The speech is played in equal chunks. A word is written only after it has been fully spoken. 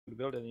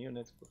build any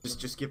units.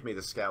 Just give me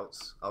the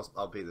scouts.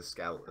 I'll be the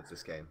scout of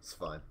this game. It's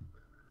fine.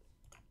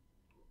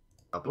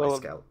 I'll play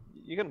scout.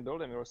 You can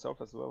build them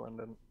yourself as well, and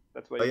then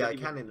that's why. Oh yeah, I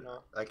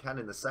can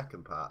in the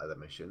second part of the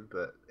mission,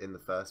 but in the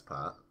first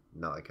part,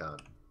 no, I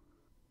can't.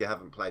 If you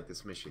haven't played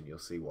this mission, you'll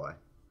see why.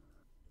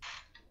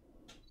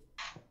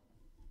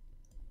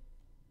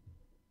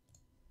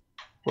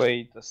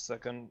 Wait a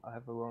second, I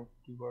have a wrong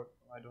keyboard.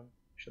 I don't.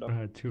 Shut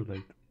up. Too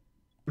late.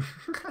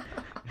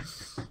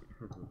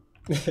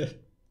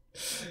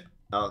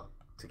 Oh,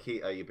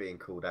 Taquito, you're being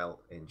called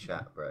out in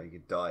chat, bro. You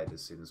died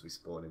as soon as we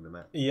spawned in the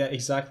map. Yeah,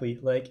 exactly.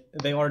 Like,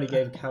 they already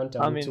gave a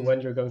countdown to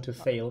when you're going to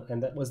fail,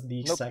 and that was the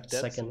exact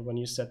second when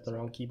you set the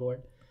wrong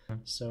keyboard.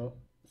 So,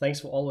 thanks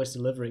for always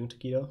delivering,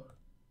 Taquito.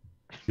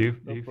 Do you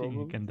think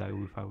you can die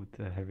without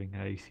having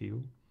an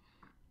ACU?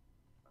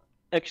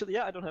 Actually,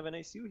 yeah, I don't have an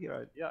ACU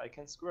here. I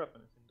can't screw up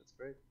anything. That's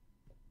great.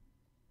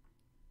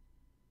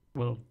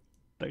 Well,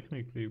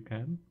 technically you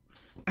can.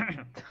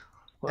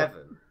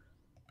 Evan.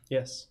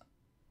 Yes.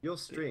 Your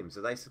streams,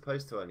 are they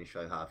supposed to only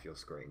show half your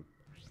screen?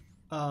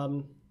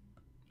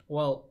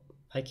 Well,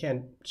 I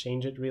can't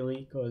change it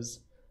really because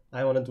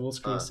I want a dual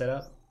screen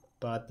setup,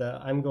 but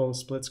I'm going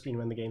split screen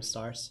when the game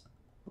starts.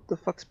 What the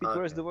fuck, Speed?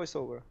 Where's the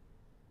voiceover?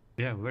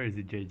 Yeah, where is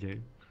it,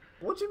 JJ?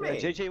 What do you mean?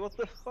 JJ, what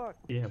the fuck?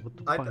 Yeah, what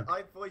the fuck?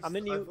 I voiced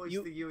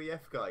the UEF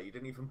guy, you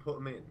didn't even put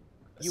him in.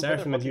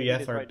 Seraphim and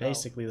UEF are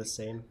basically the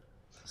same,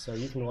 so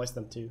you can voice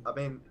them too. I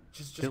mean,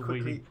 just still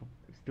quickly...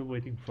 Still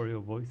waiting for your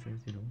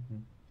voices, you know.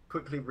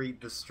 Quickly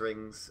read the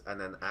strings and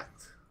then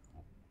act.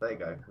 There you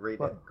go, read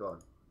it, go on.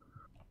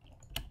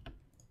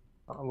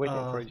 I'm waiting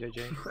for it,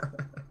 JJ.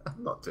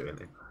 I'm not doing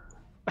it.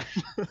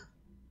 I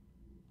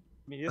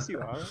mean, yes you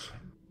are.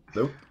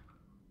 Nope.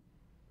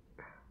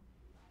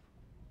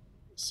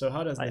 So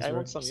how does this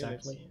work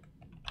exactly?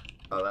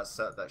 Units.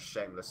 Oh, that's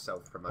shameless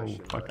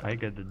self-promotion. Oh fuck, I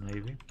get the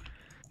navy.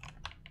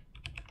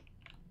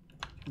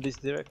 This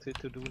directed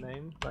to do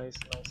name. Nice,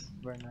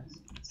 very nice.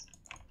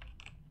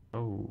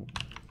 Oh.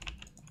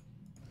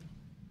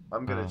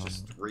 I'm gonna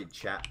just read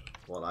chat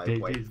while I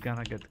JJ wait. is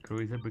gonna get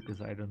cruiser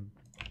because I don't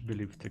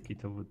believe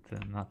Taquito would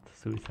not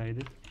suicide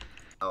it.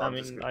 Oh, I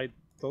mean, I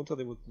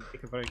totally would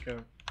take a very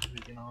care,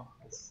 you know.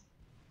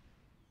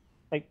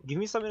 Like, give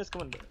me some units,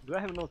 come on. Do I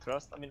have no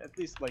trust? I mean, at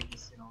least like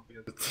this, you know.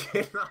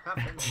 I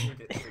haven't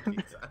needed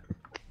Taquito.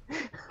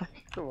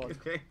 Come on.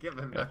 Give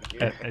him a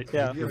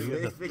yeah, give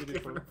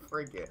him a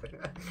frigate.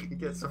 He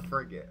gets a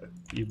frigate.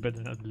 You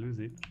better not lose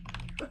it.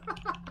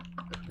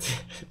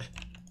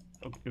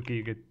 Okay,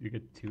 you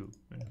get two.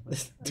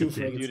 Two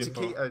frigates.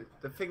 Taquito,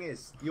 the thing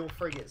is, your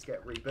frigates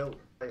get rebuilt.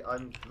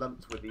 I'm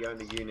lumped with the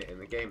only unit in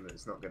the game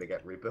that's not going to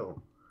get rebuilt.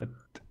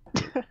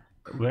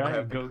 Where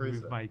I go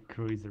with my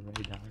cruiser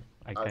radar,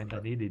 I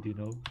kinda need it, you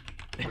know.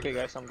 Okay,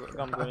 guys, I'm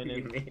going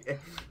in.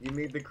 You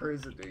need the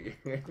cruiser, do you?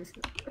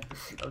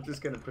 I'm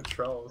just gonna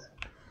patrol.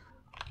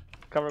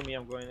 Cover me,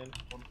 I'm going in.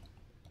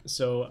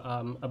 So,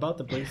 about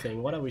the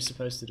briefing, what are we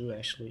supposed to do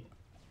actually?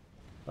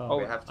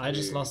 I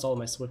just lost all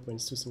my swift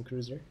wins to some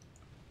cruiser.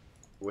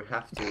 We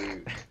have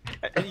to...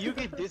 And you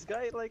gave this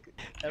guy, like,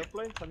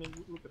 airplanes? I mean,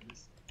 look at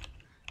this.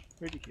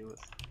 Ridiculous.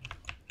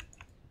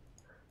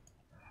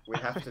 We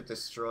have to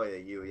destroy a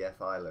UEF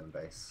island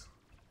base.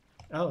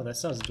 Oh, that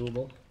sounds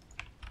doable.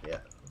 Yeah.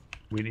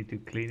 We need to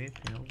clean it,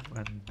 you know,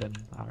 and then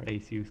our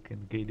ACUs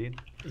can get in.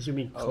 You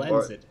mean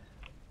cleanse it?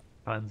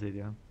 Cleanse it,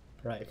 yeah.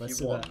 Right, if let's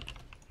you do want, that.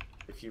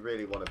 If you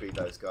really want to be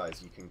those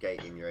guys, you can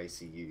gate in your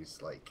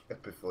ACUs, like,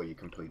 before you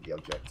complete the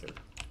objective.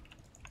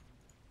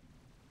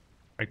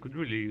 I could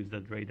really use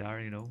that radar,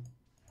 you know.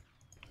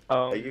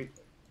 Are you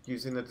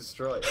using the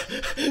destroyer?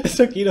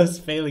 Taquito's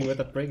failing with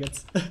the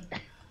frigates.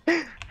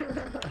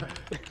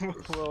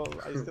 Well,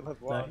 I still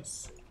have one.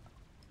 Nice.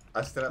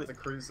 I still have the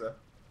cruiser.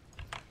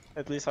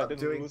 At least I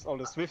didn't lose all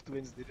the swift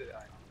wins, did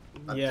I?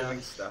 I'm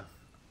doing stuff.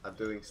 I'm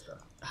doing stuff.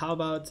 How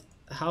about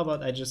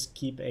I just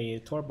keep a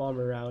Tor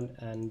bomber around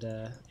and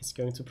it's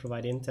going to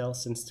provide intel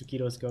since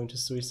Taquito is going to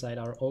suicide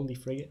our only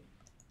frigate.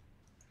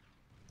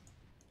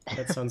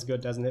 That sounds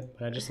good, doesn't it?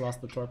 But I just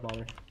lost the Tor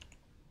bomber.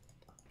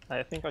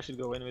 I think I should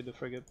go in with the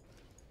frigate.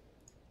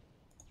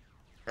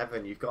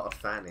 Evan, you've got a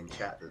fan in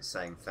chat that's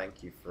saying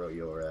thank you for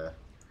your...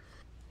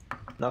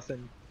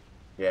 Nothing.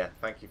 Yeah,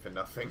 thank you for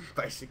nothing,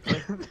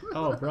 basically.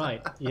 Oh,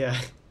 right, yeah.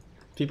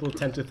 People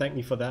tend to thank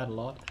me for that a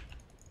lot.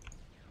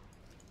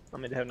 I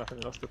mean, they have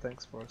nothing else to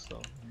thanks for, so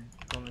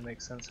it only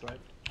makes sense, right?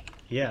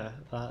 Yeah,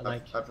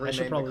 like, I've I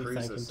should renamed probably the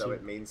thank cruiser him so too.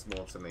 it means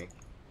more to me.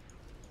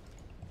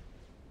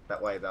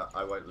 That way that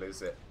I won't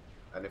lose it.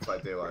 And if I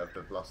do, I have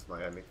lost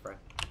my only friend.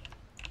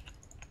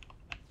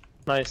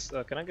 Nice.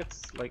 Can I get,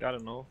 like, I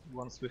don't know,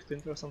 one swift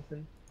int or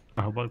something?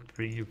 How about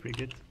freeing your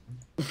frigate?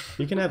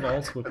 You can have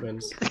all swift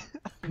wins.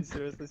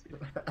 Seriously?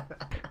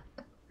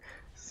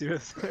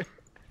 Seriously?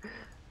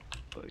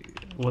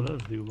 What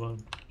else do you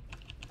want?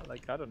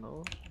 Like, I don't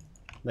know.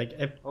 Like,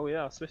 Oh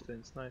yeah, swift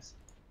wins, nice.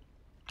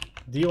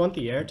 do you want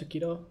the air,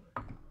 Taquito?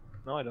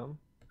 No, I don't.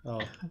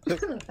 Oh,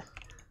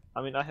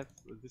 I mean, I have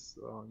this,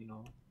 you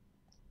know,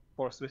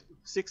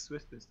 6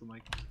 swift wins to my...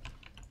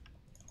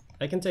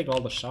 I can take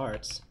all the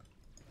shards.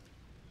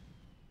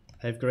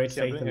 I have great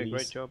See, I'm faith doing in a great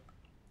these. job.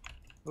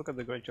 Look at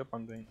the great job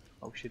I'm doing.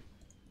 Oh shit.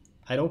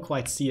 I don't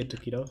quite see it,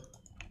 Tokido.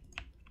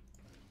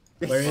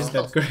 Where is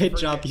that great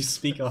job you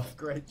speak of?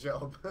 Great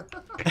job.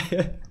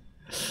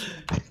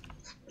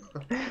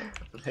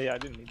 Hey, I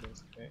didn't need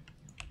those, okay?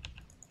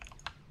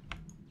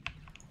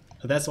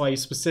 That's why you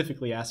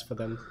specifically asked for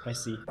them, I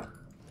see.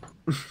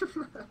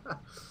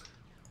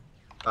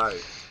 Oh,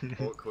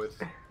 awkward.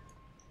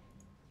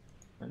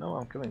 I know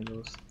I'm killing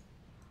those.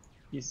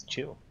 He's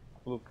chill.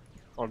 Look,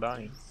 or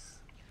dying.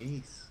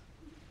 Ease.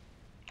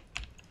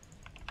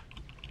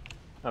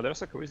 Now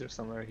there's a cruiser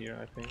somewhere here,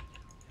 I think.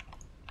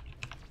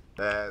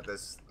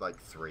 There's like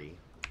 3.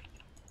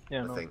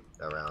 Yeah, I no. think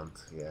around.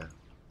 Yeah.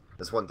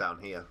 There's one down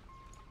here.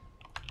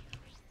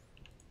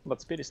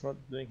 But Speed is not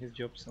doing his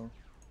job, so.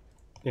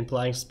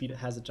 Implying Speed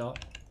has a job.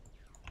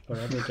 Or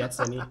ever gets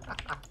any.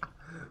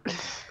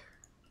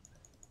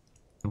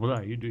 What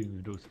are you doing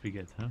with those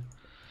frigates,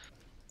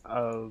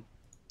 huh?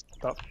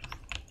 Stop.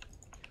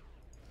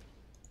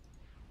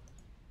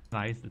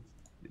 Nice, it's,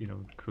 you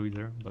know,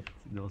 cruiser, but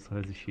it also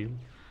has a shield.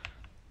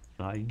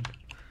 Flying.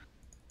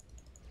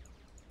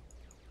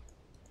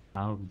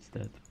 Now it's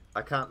dead.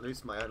 I can't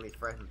lose my only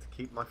friend.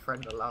 Keep my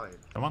friend alive.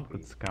 Someone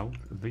could scout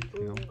a bit,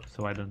 you know,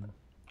 so I don't...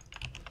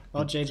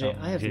 Oh, JJ,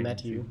 I have James,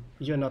 met you.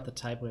 You're not the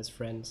type who has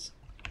friends.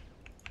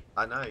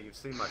 I know, you've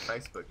seen my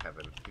Facebook,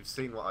 Kevin. You've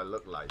seen what I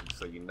look like,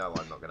 so you know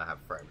I'm not gonna have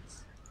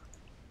friends.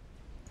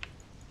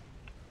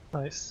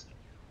 Nice.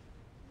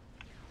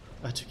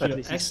 Tokido,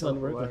 least he's excellent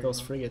work with self-aware, those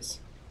you know. frigates.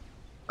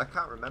 I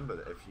can't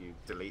remember if you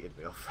deleted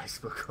me off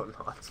Facebook or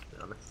not, to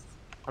be honest.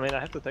 I mean, I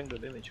have to tank the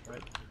damage,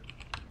 right?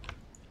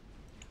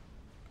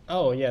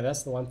 Oh yeah,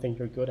 that's the one thing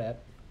you're good at.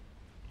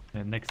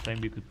 And next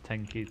time you could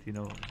tank it, you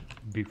know,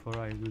 before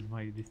I lose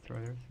my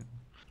destroyers.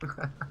 You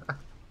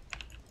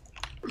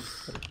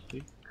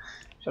know.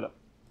 Shut up.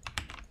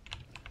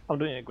 I'm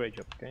doing a great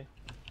job, okay?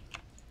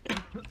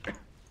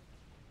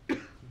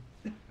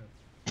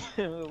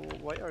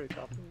 Why are you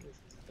coughing?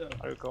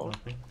 Are you cold?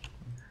 Okay.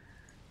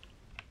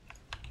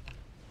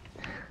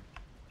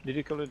 Did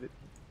you kill the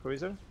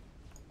cruiser?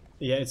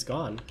 Yeah, it's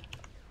gone.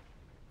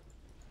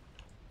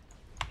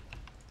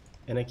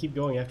 And I keep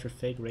going after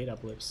fake raid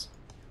uplifts.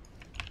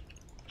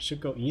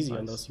 Should go easy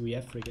on those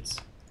UEF frigates.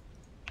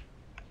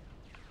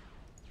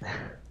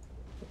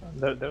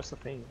 There's a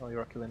thing. Oh,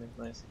 you're killing it.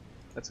 Nice.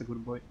 That's a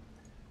good boy.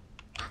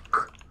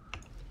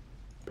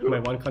 My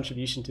one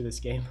contribution to this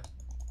game.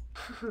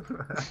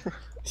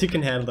 You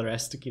can handle the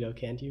rest, Tokido,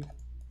 can't you?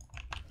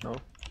 No?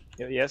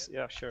 Yeah, yes,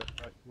 yeah, sure.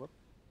 Right. What?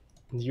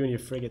 You and your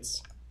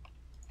frigates.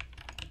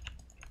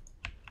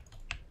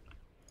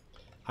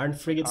 Aren't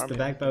frigates the Army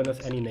backbone of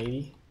frigates. any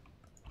navy?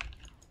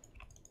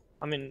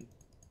 I mean,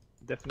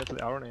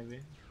 definitely our navy.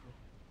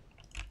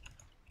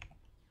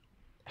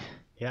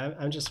 Yeah,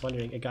 I'm just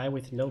wondering, a guy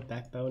with no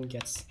backbone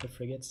gets the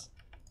frigates?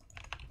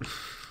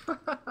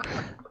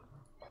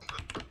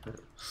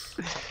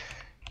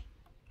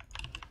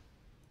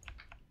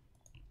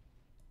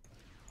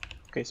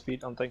 Okay,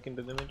 Speed, I'm tanking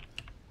the damage.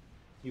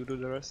 You do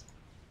the rest.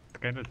 It's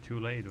kind of too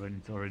late when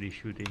it's already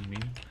shooting me.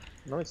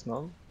 No, it's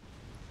not.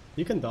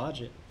 You can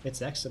dodge it.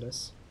 It's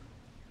Exodus.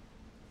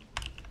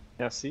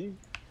 Yeah, see?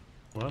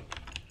 What?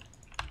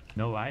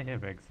 No, I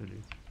have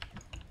Exodus.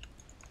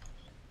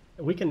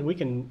 We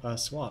can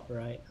swap,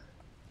 right?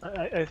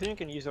 I think you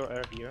can use your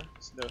air here.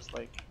 So there's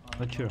like...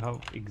 Not sure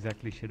how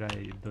exactly should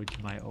I dodge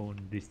my own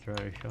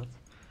destroyer shots.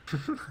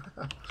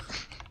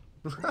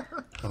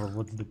 Or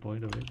what's the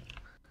point of it?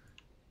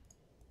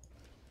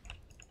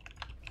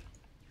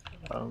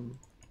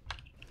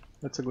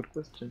 That's a good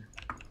question.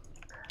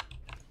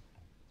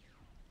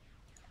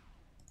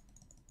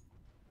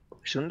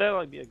 Shouldn't there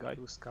like be a guy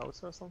who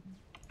scouts or something?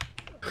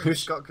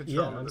 Who's got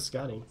control? Yeah, I'm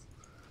scouting.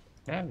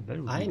 Yeah, that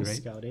would be I'm great.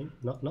 scouting,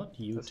 not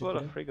you. There's a lot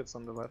Tokido. of frigates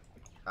on the left.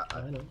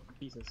 I know.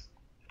 Pieces.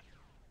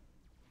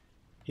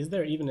 Is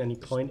there even any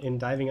point in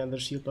diving under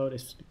the shield boat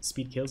if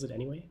speed kills it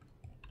anyway?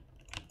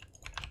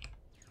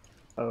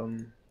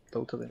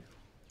 Totally.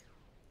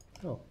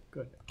 Oh,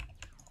 good.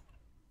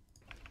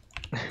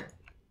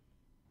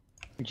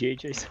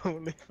 JJ's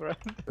only friend.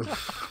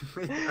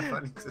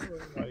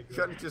 I've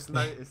only just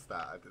noticed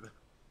that. I didn't...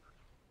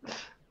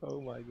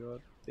 Oh my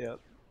god. Yeah.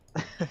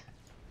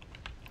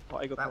 Oh,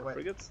 I got That more way-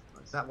 frigates.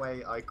 Nice. That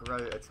way I grow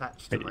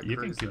attached to Hey, my you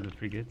can kill cruiser. the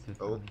frigates.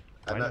 Oh, why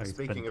and do I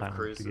speaking spend of time on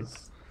frigates?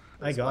 cruisers,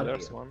 I got it.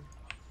 There's one.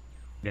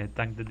 Yeah,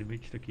 tank the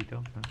damage to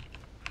Keto. Huh?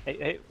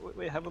 Hey,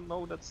 we have a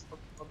no. That's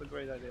not a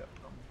great idea.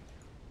 No.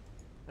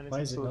 And it's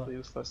Why is it absolutely not?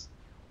 useless.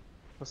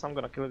 Because I'm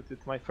gonna kill it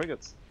with my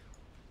frigates.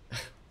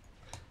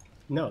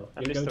 No,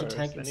 And you're going to destroyers,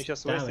 tank and its you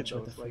just wasted damage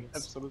with those, the like,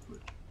 frigates. absolutely.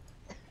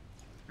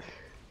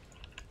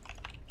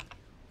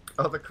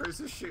 oh, the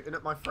cruiser's shooting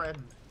at my friend.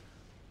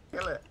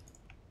 Kill it.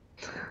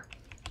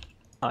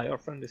 Ah, your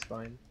friend is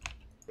fine.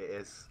 It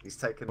is. He's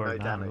taken For no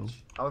now.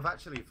 damage. Oh, I've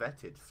actually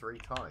vetted 3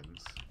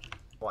 times.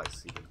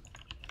 Twice even.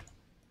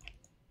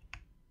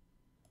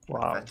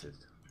 Wow, Vetted.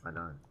 I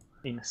know.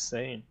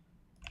 insane.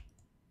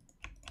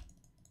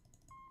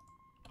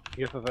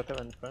 You have a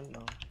veteran friend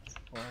now.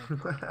 Wow.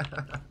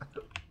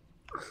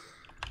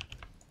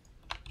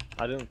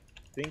 I don't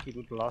think it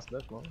would last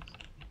that long.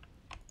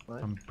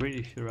 Right? I'm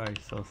pretty sure I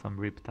saw some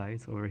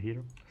riptides over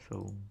here,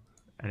 so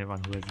anyone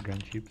who has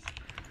gunships.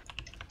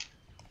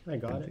 I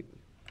got it.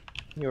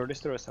 Your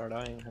destroyers are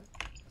dying.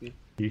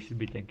 You should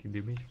be tanking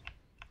damage.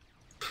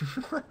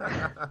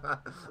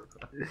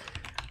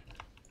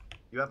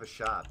 You have a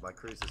shard. My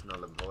cruiser's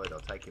null and void. I'll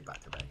take it back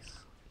to base.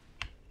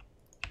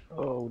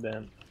 Oh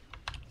damn.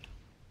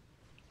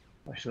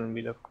 I shouldn't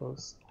be that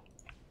close.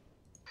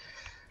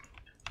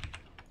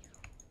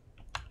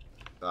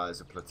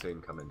 There's a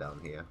platoon coming down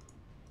here.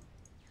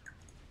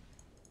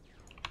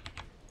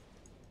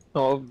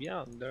 Oh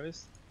yeah, there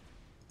is.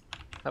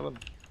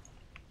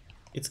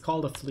 It's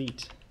called a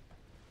fleet.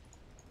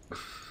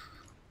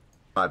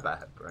 My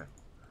bad, bro.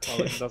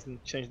 Well, it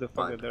doesn't change the fact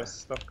My that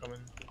there's bad. stuff coming.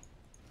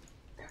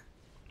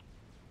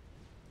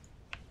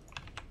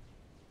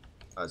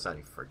 Oh, it's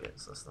only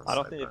frigates. That's not. I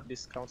don't so think bad.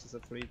 this counts as a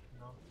fleet.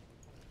 No.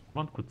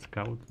 One could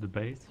scout the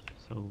base,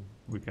 so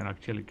we can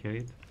actually kill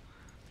it.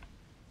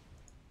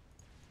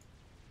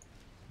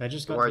 I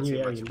just Don't got worry new too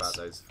much areas. about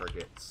those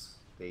frigates.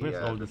 Where's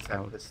all The the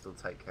scouts? Tempest will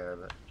take care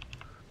of it.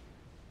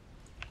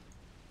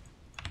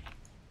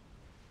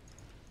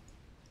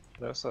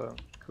 There's a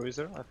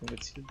cruiser. I think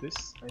it's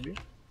this maybe.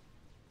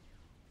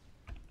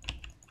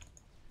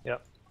 Yeah,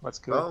 let's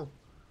go. Oh,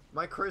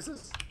 my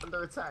cruiser's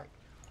under attack.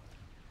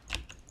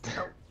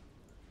 Help.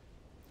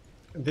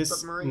 This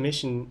Submarine.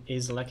 mission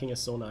is lacking a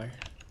sonar.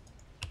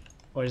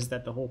 Or is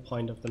that the whole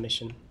point of the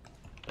mission?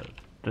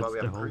 That's we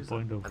the have a whole cruiser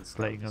point of and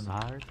playing on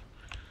scouts. hard.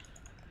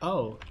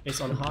 Oh,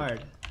 it's on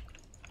hard.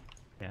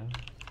 Yeah.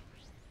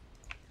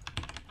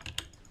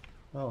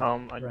 Oh,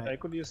 I right.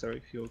 could use a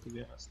refuel to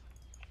be honest.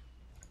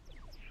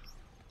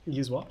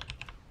 Use what?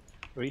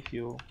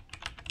 Refuel.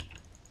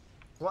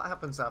 What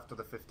happens after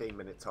the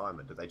 15-minute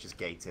timer? Do they just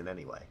gate in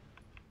anyway?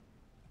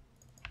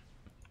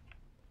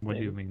 What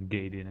do you mean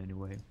gate in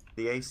anyway?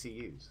 The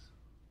ACUs.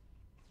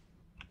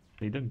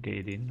 They don't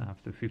gate in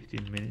after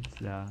 15 minutes.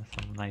 There are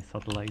some nice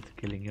satellites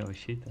killing your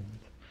shit and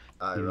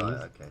Oh, You right,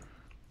 lose? okay.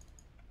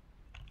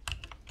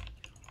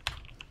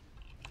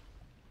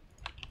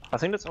 I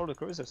think that's all the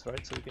cruisers,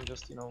 right? So we can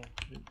just, you know,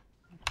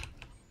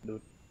 do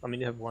it. I mean,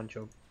 you have one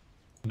job.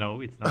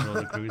 no, it's not all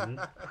the cruisers.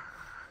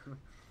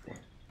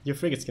 Your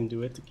frigates can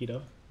do it,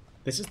 Takedo.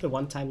 This is the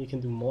one time you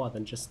can do more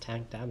than just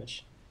tank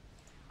damage.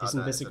 Oh, Isn't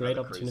no, this a it's great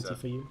another opportunity cruiser.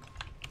 for you?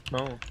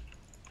 No.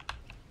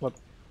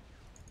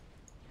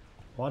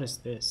 What is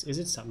this? Is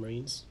it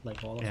submarines?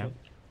 Like all of Yeah. it?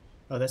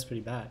 Oh, that's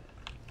pretty bad.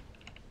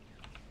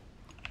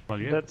 Well,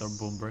 you have That's-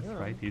 their bombers, yeah.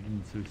 right? You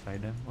didn't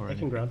suicide them or I can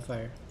anything. ground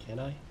fire. Can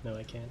I? No,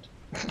 I can't.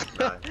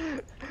 No.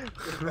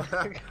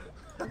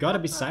 Gotta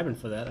be Cybern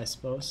for that, I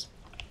suppose.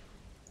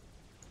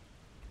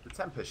 The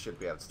Tempest should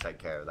be able to take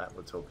care of that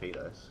with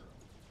torpedoes.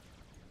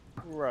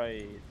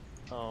 Right.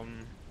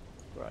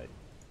 Right.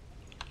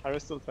 I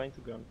was still trying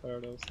to ground fire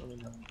those. I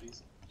mean,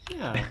 please.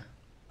 Yeah.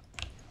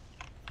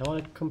 I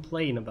want to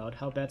complain about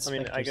how bad I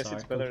mean, Spectres I guess are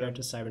it's better compared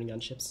than- to Cybern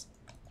gunships.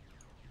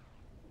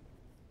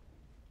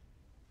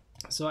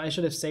 So I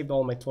should have saved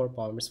all my torp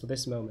bombers for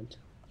this moment.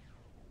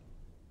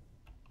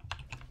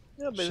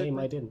 Yeah, basically. Shame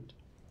I didn't.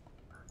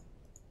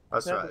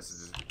 That's Yeah, right. but- This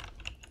is a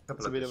couple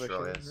It's a of bit of a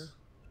shame, destroyers.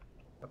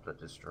 Couple of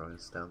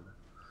destroyers down there.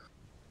 If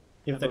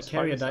Yeah, that those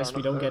carrier fighters dies, are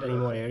we not don't get any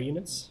over. more air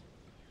units.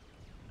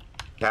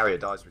 Carrier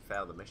dies, we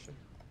fail the mission.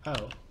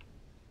 Oh.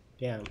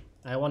 Damn.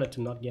 I wanted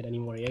to not get any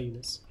more air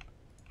units.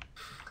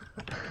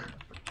 I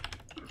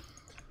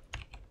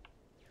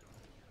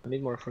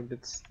need more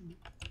frigates.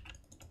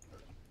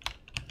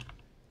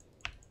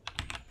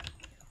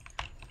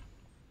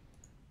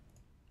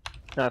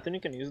 Yeah, I think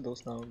you can use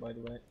those now, by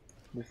the way,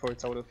 before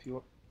it's out of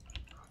fuel.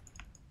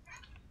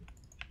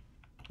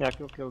 Yeah,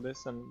 kill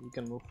this and we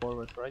can move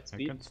forward, right?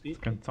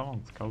 Speed? Can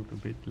someone scout a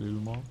bit, a little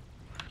more?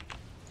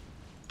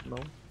 No?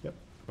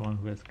 Someone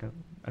who has scout.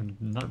 And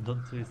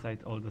don't suicide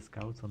all the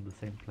scouts on the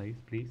same place,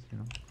 please, you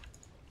know?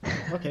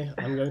 Okay,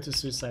 I'm going to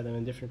suicide them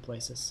in different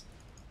places.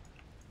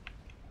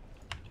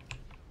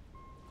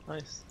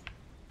 Nice.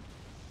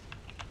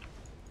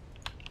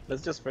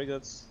 Let's just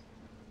frigates.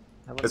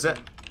 Have Is us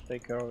it?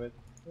 take care of it.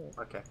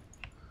 Okay.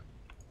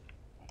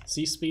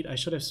 Sea speed, I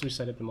should have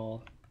suicided them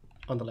all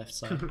on the left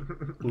side,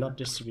 not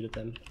distributed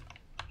them.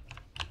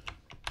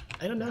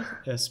 I don't know,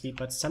 Speed,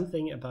 but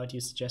something about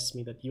you suggests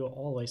me that you're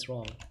always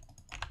wrong,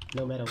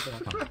 no matter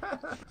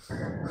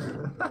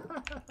what.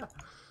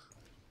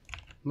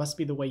 Must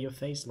be the way your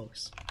face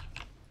looks.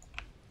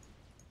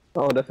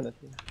 Oh,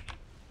 definitely.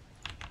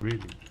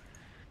 Really?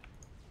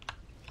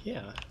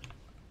 Yeah,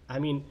 I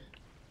mean,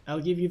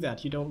 I'll give you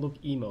that, you don't look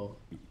emo.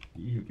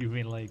 You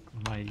mean like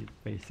my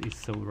face is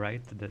so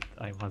right that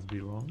I must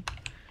be wrong?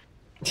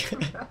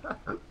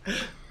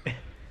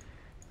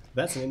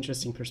 That's an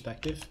interesting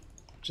perspective.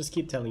 Just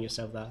keep telling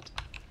yourself that.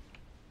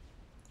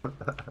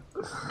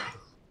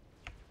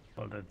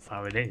 Well, that's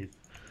how it is.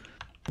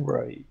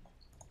 Right.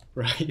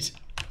 Right.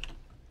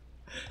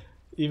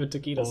 Even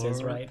Takedo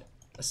says Or- right,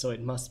 so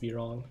it must be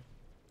wrong.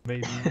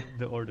 Maybe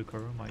the order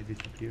color might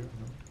disappear,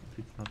 no? If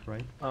it's not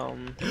right. Oh,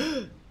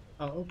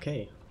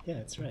 okay. Yeah,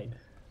 it's right.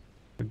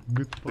 A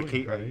good point,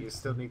 Nikita, right? you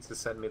still need to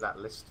send me that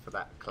list for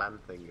that clan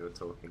thing you were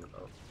talking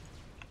about.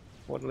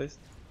 What list?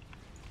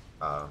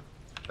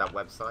 That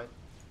website?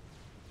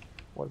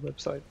 What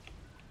website?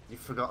 You've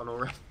forgotten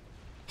already?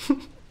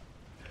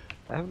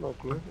 I have no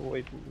clue.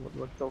 Wait, what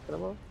you talking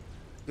about?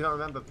 You don't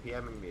remember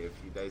PMing me a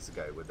few days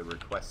ago with a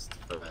request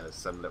for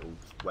some little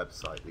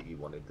website that you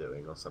wanted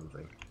doing or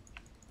something?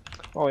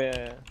 Oh yeah,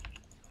 yeah.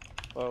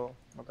 Well,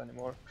 not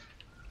anymore.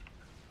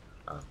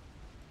 Oh.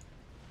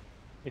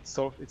 It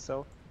solved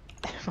itself.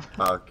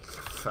 Oh,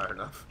 fair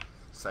enough.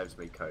 Saves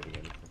me coding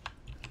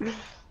anything.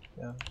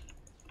 Yeah.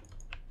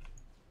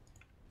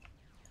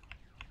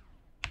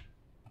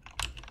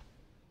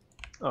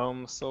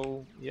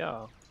 So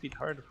yeah, speed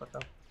hard to fuck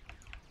up.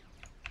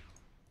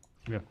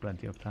 We have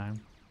plenty of time.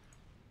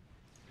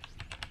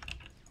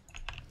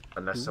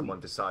 Unless Ooh. someone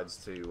decides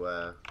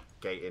to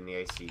gate in the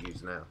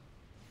ACUs now.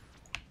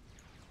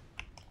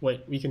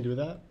 Wait, we can do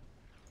that?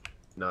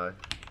 No.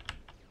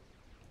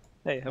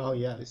 Hey, Oh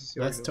yeah, this is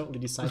your let's go. totally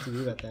decide to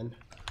do that then.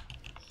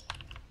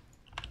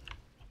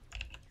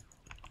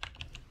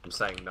 I'm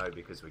saying no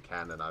because we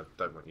can, and I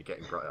don't want you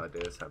getting bright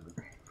ideas, Hammond.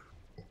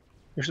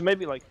 You should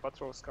maybe like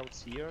patrol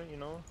scouts here, you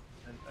know,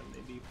 and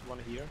maybe one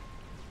here.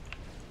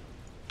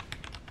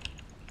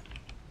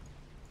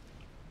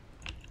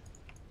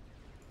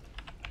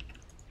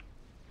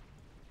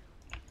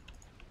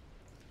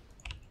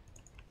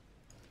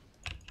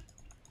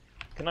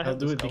 Can I I'll have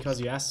do the it scouts?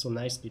 because you asked so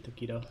nicely,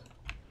 Tokido.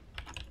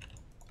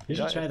 You Did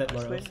should I try that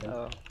more honestly?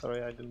 often.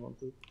 Sorry, I didn't want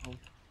to.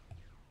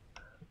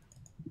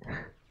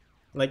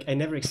 Like, I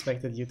never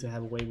expected you to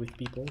have a way with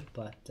people,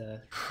 but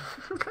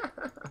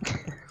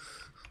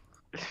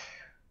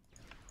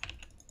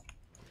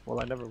Well,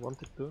 I never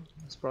wanted to.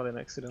 It's probably an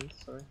accident.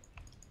 Sorry.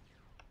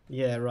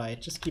 yeah, right.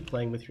 Just keep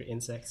playing with your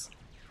insects.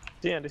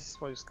 Yeah, this is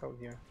why you scout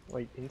here.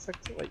 Wait,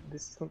 insects? Like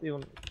this is not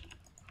even.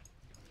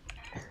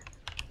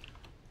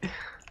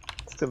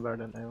 It's still better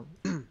than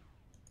iron.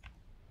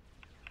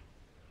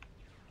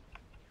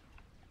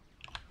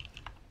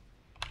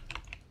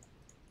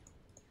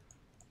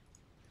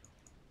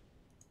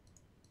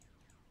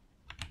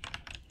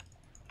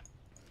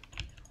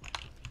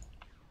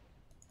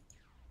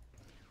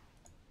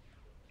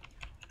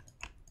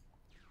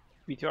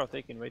 BTR are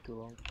taking way too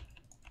long.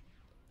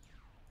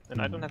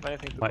 And I don't have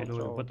anything to By the way,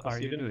 control. what 'Cause are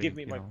you you didn't doing, give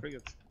me you my know?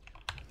 frigates.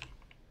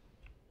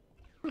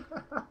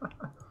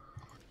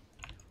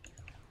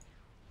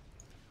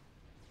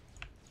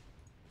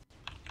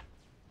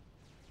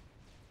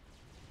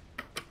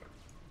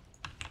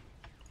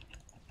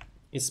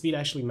 Is Speed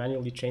actually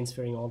manually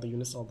transferring all the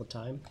units all the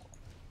time?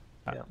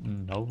 Yeah.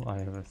 No, I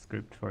have a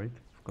script for it,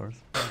 of course.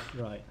 Oh,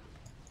 right.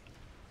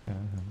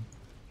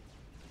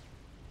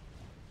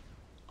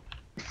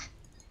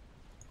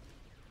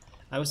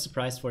 I was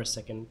surprised for a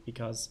second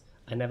because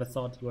I never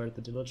thought you were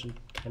the diligent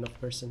kind of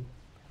person.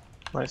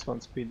 Nice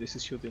one, Speed. This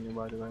is shooting you,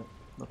 by the way.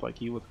 Not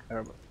like you would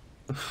care, but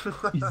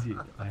Is it?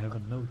 I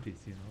haven't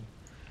noticed, you know.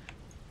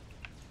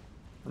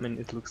 I mean,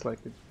 it looks like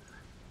it.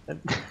 And,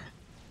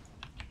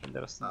 and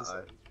there's this. Uh-oh.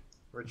 I think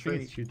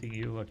Retreat. it's shooting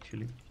you,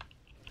 actually.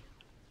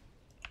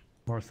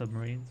 More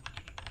submarines.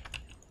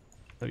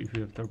 So if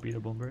you have torpedo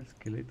bombers,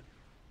 kill it.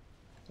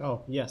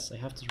 Oh, yes, I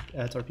have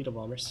torpedo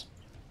bombers.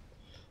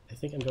 I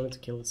think I'm going to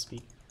kill its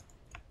Speed.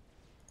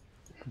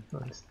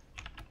 Nice.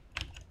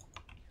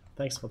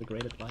 Thanks for the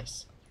great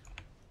advice.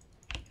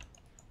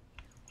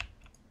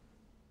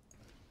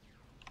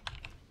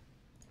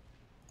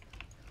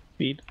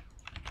 Speed.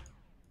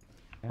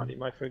 Yeah. I need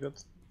my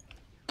frigates.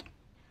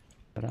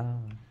 Ta-da!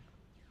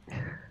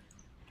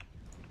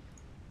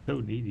 So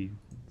needy.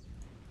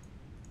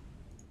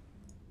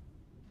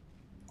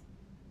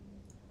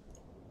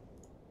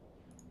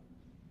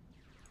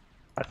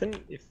 I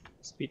think if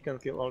Speed can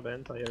kill all the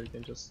anti-air, you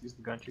can just use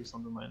the gun chiefs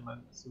on the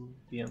mainland to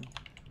DM.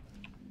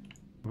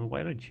 Well,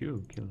 why don't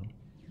you kill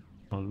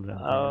all of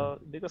them?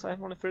 Because I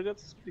have only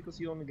frigates, because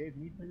you only gave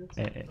me frigates.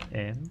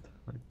 And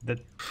like,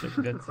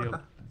 that's your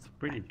it's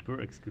pretty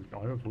poor excuse.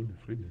 I have only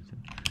frigates.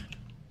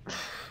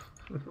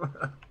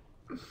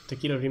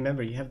 Tokido,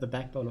 remember, you have the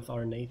backbone of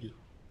our navy.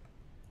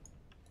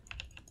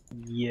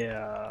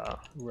 Yeah,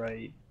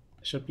 right.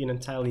 Should be an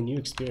entirely new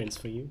experience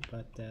for you,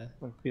 but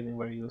I'm feeling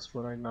very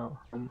useful right now.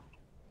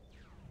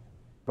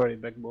 Very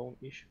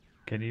backbone-ish.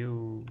 Can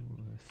you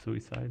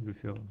suicide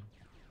with your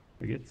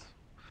frigates?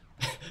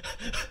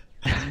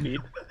 Speed.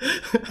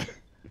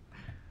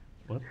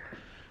 What?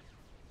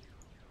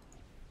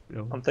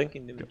 No, I'm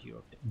thinking the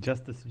video.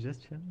 just a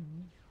suggestion.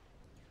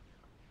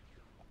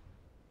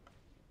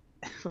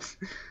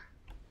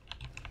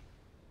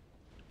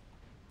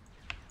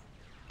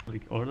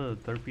 Like all the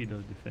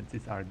torpedo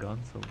defenses are gone,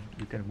 so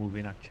you can move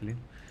in actually.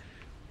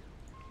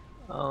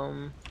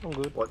 I'm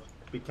good. What?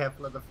 Be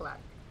careful of the flag.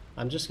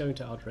 I'm just going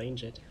to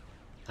outrange it.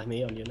 I'm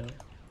Aeon, you know.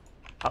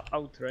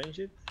 Outrange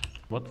it?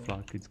 What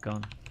flag? It's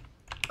gone.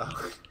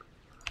 Oh.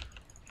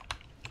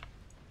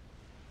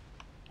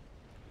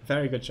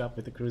 Very good job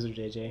with the cruiser,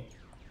 JJ.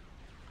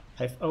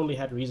 I've only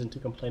had reason to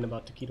complain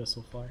about Tokido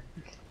so far.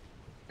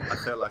 I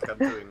feel like I'm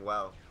doing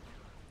well.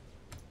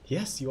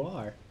 Yes, you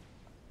are.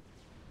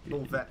 Full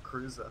vet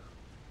cruiser.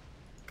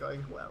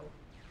 Going well.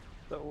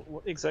 So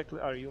what exactly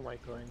are you,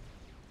 Mike, going?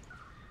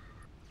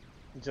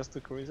 Just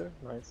a cruiser?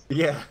 Nice.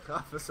 Yeah,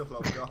 that's all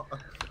I've got.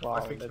 Wow,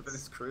 I've been giving that's-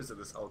 this cruiser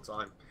this whole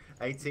time.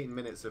 18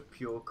 minutes of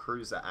pure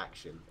cruiser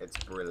action. It's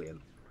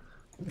brilliant.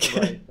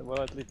 Right,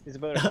 well at least it's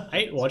better.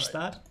 I watched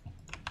that.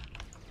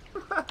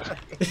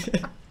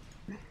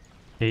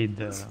 Hey,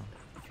 the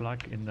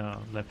flag in the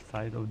left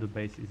side of the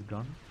base is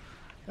gone.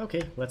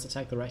 Okay, let's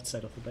attack the right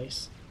side of the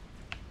base.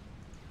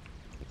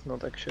 It's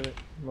not actually,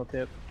 not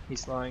yet.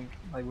 He's lying.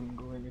 I wouldn't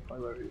go in if I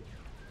were you.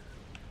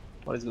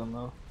 What is gone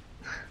now?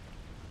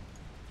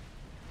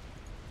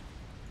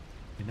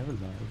 You never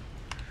lie.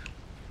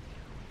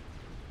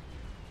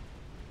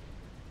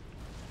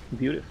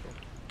 Beautiful.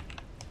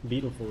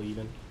 Beautiful,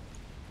 even.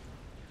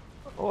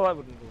 Oh, I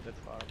wouldn't go that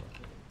far, but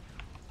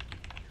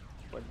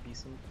quite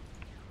decent.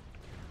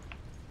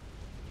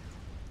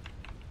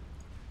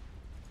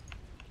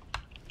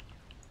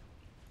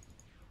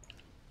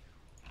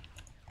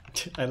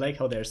 I like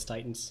how there's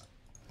Titans.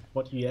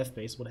 What UEF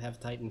base would have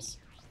Titans?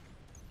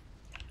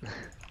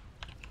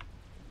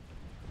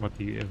 What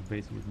the UF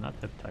base would not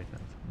have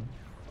Titans?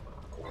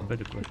 A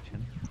better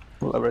question.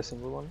 Well, every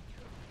single one.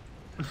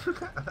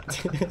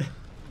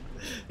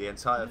 The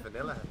entire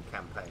vanilla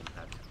campaign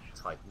had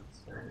Titans.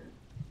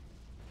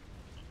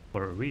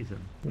 For a reason.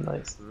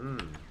 Nice.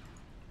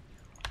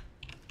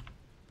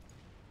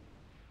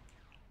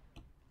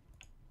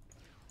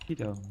 You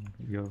know,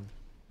 your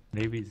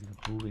navy is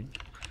not moving.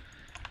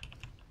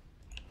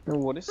 And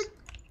what is?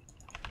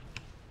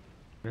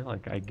 Well,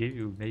 like I gave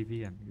you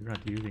navy and you're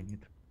not using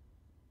it.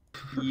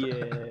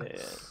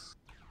 Yeah.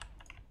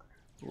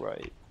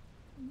 Right.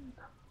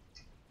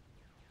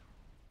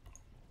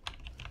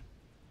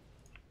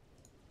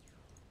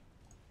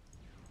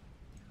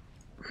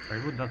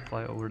 I would not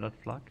fly over that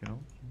flag, you know.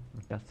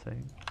 Just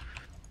saying.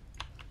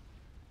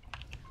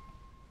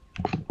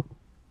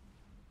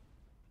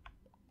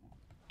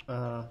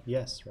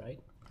 Yes, right?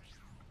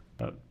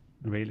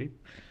 Really?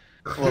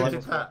 Well, I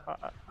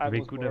We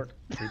was could bored.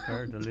 have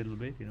prepared a little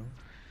bit, you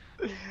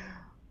know.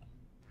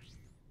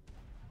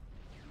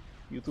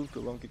 You took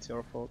too long, it's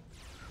your fault.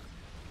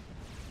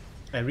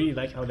 I really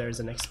like how there's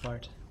a next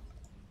part.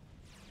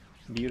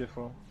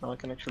 Beautiful. Now I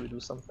can actually do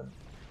something.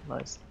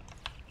 Nice.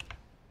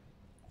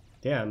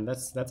 Damn,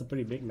 that's a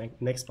pretty big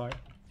next part.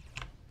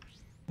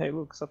 Hey,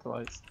 look,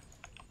 satellites.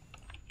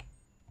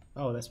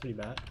 Oh, that's pretty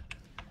bad.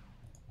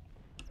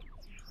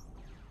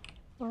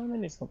 I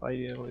mean, it's not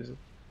ideal, is it?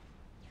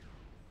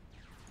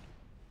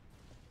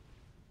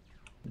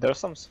 There's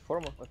some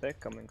form of attack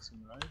coming soon,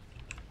 right?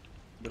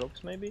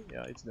 Drops, maybe?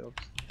 Yeah, it's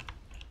drops.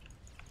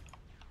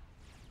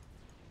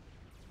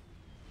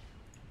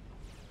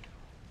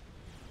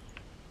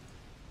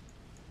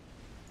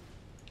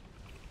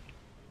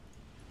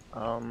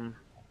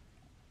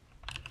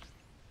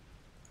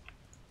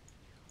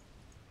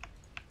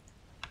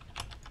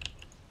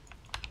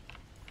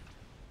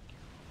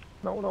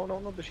 No, no, no,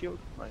 not the shield.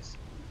 Nice.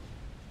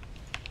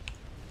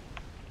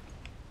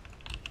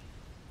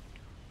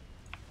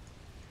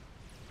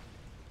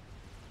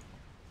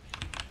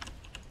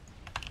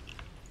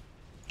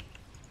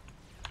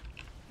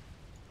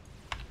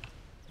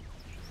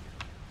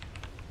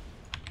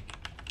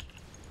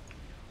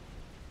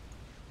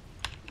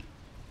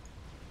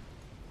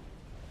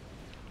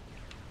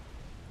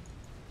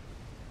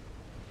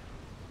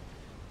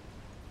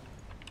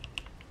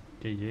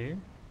 JJ?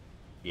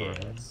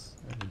 Yes.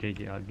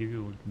 JJ, I'll give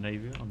you the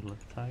navy on the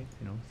left side,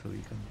 you know, so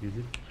you can use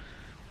it.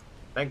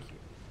 Thank you.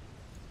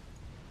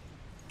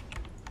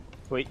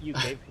 Wait, you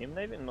gave him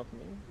navy, not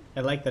me?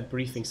 I like that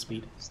briefing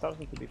speed.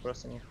 Starting to be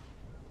personal.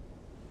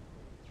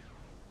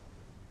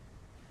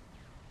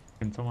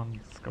 Can someone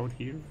scout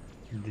here?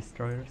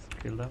 Destroyers,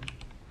 kill them.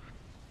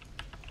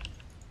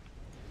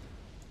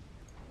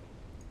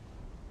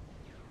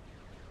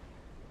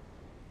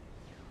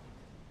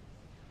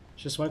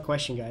 Just one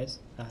question, guys.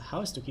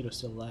 How is Tokido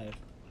still alive?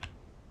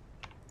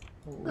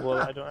 Well,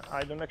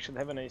 I don't actually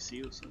have an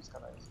ACU, so it's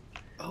kind of easy.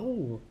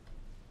 Oh,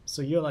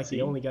 so you're like See?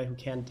 the only guy who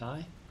can't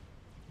die?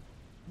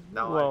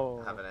 No,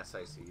 Well- I have an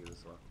SACU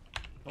as well.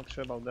 Not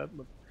sure about that,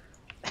 but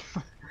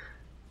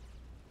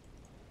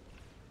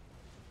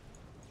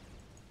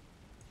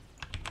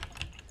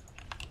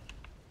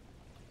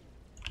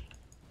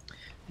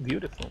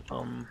beautiful.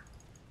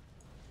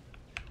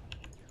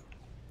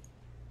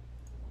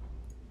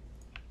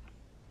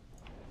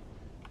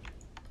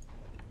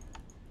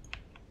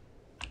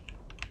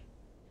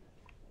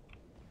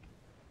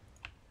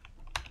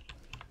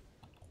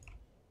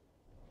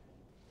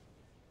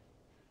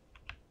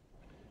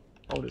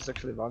 Oh, there's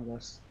actually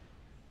Wagner's.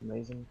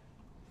 Amazing.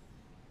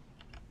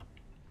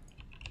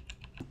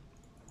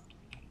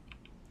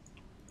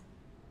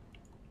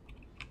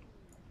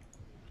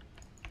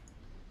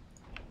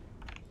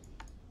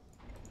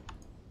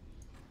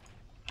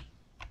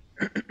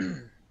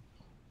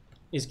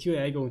 Is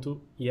QAI going to...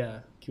 Yeah,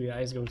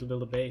 QAI is going to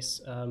build a base,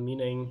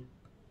 meaning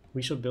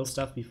we should build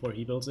stuff before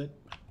he builds it.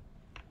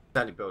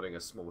 He's only building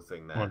a small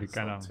thing there. Well, he it's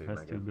not kind of too has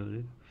mega. to build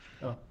it.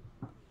 Oh.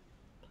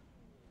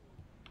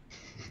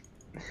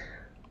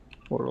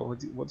 Or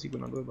what's he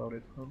gonna do about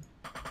it? Huh?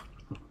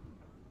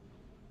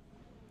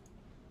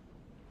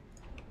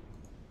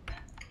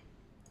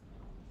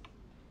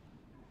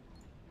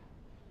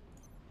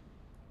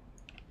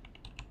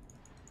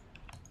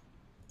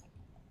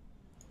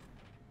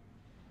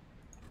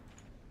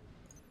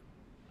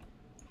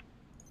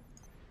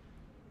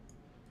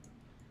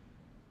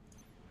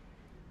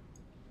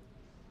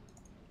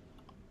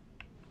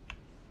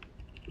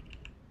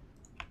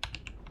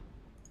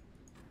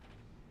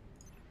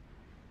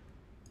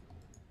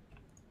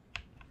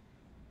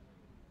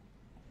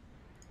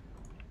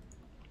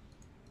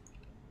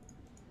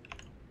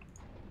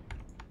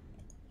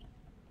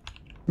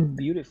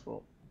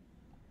 Beautiful.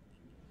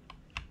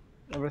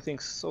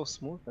 Everything's so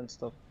smooth and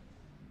stuff.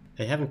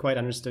 I haven't quite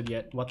understood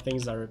yet what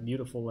things are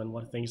beautiful and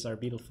what things are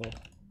beautiful.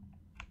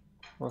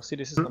 Well, see,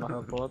 this is gonna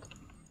help a lot.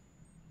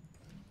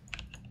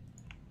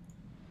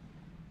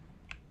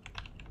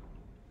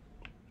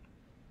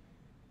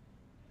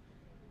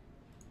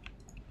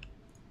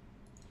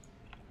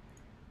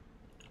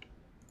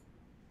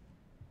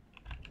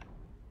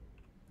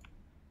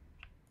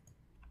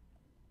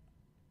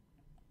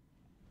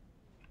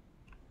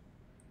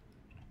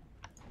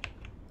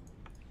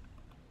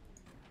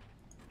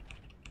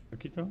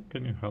 Akito,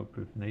 can you help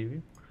with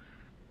Navy?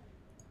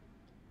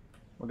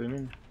 What do you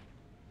mean?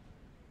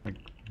 Like,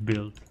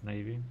 build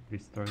Navy,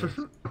 destroyers?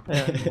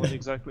 And what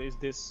exactly is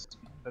this?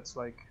 That's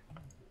like...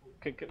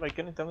 can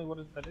you tell me what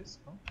that is?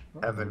 No?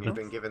 No? Evan, you've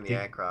been given the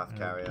aircraft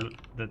carrier.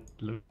 That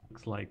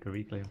looks like a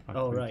reclaim factory.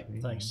 Oh right, to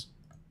me. thanks.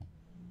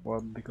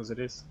 Well, because it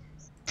is.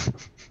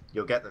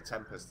 You'll get the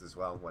Tempest as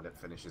well when it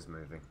finishes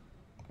moving.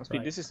 Must be,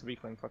 Right. this is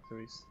reclaim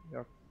factories.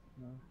 Yeah.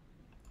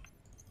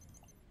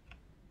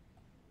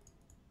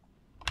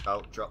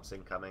 Oh, drops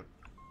incoming.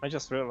 I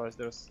just realized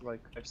there's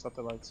like 5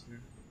 satellites here.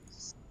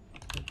 It's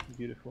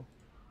beautiful.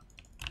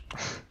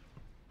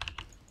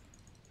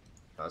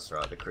 That's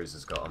right, the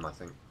cruiser's got them, I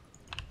think.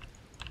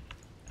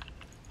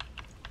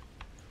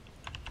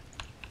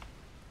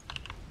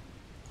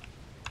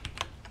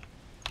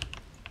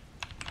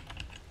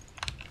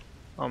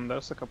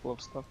 There's a couple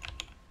of stuff.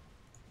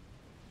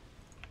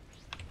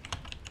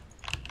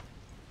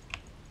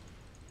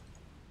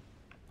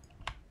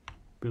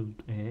 Build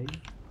A.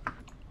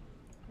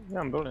 Yeah,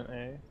 I'm building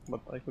A,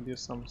 but I could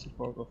use some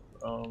support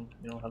of,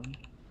 heaven.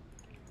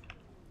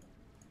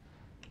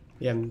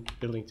 Yeah, I'm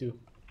building too.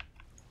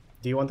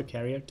 Do you want the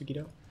carrier,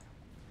 Takedo?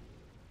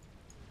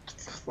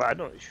 Well, I'm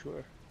not really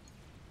sure.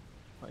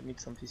 I need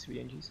some T3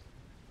 NGs.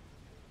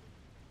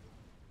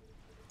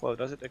 Well,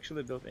 does it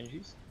actually build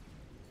NGs?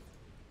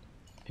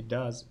 It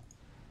does.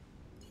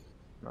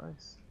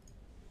 Nice.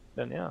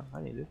 Then yeah,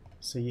 I need it.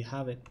 So you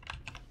have it.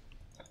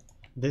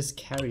 This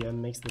carrier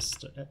makes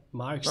the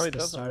marks No, it the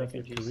doesn't start of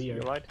make your NGs. career.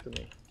 You lied to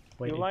me.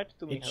 Wait, you lied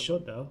to me. It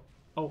should though.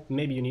 Oh,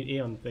 maybe you need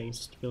Aeon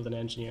things to build an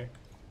engineer.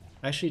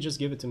 Actually, just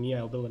give it to me.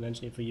 I'll build an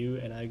engineer for you,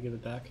 and I'll give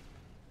it back.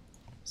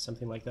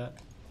 Something like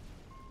that.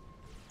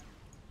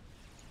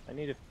 I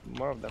needed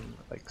more of them,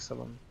 like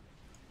 7.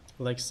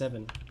 Like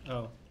 7.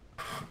 Oh.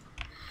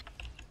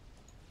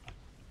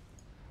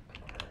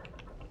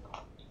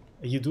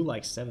 You do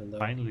like 7 though.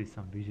 Finally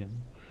some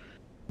vision.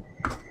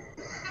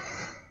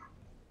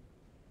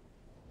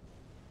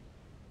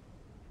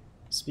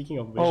 Speaking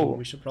of vision,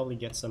 we should probably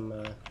get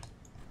some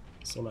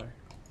sonar.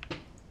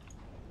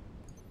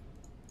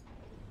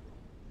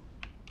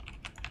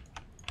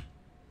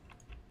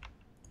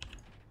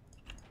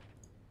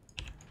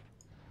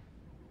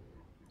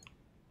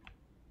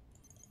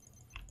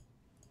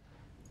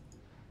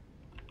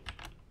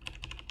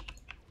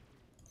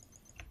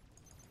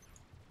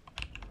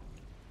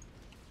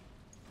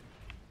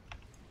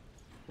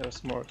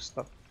 There's more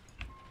stuff.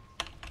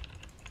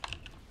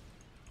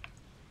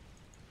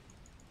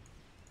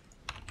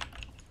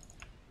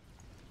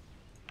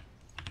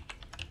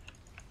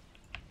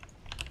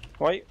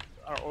 Why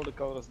are all the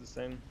colors the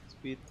same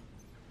speed?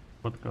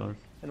 What colors?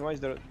 And why is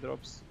there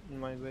drops in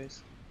my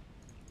base?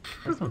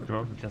 That's not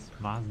drop, just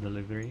mass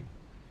delivery.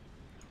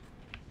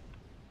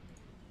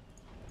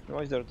 And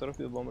why is there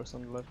torpedo bombers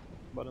on the left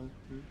bottom?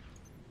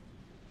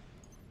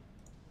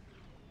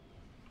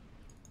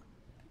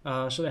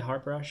 Should I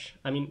hard rush?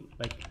 I mean,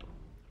 like,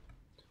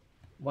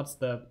 what's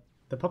the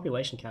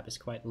population cap is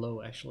quite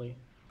low actually.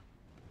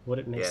 Would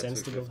it make Yeah,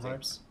 sense to build 250.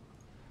 harps?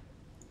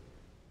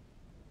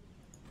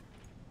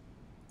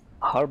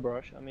 Hard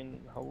brush? I mean,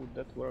 how would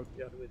that work?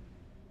 Yeah, with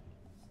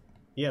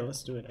Yeah,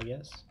 let's do it, I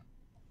guess.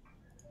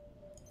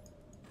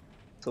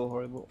 so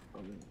horrible.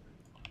 I mean,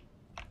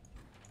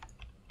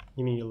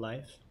 You mean your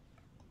life?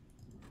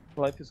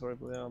 life is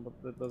horrible, yeah, but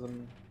that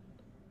doesn't.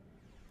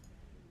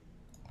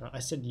 I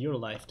said your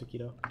life,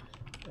 Takedo.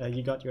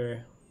 You got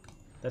your...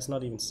 That's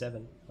not even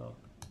 7. Oh.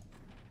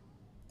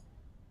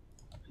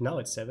 Now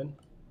it's 7.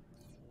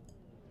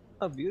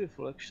 Oh,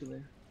 beautiful,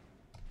 actually.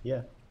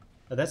 Yeah.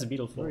 That's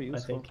beautiful, Very I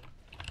useful. think.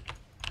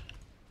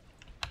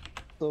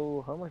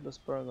 So, how much does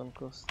Paragon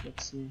cost?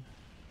 Let's see.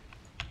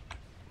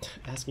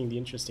 Asking the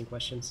interesting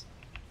questions.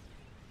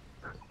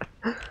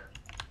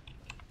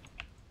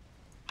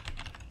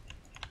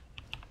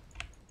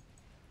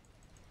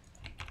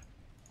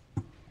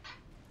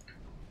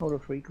 Out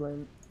of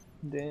reclaim.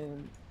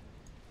 Then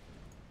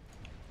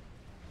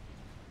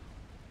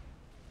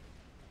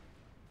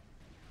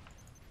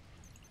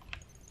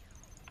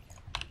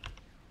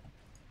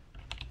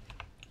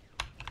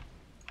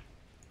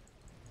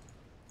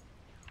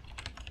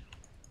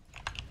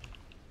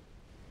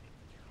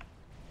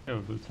I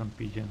will build some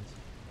pigeons.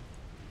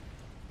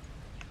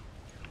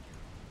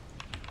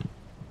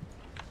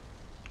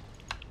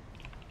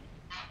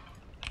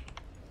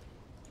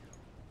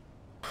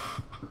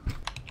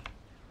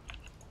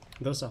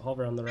 Those are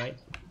hover on the right.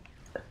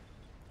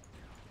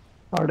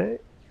 are they?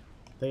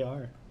 They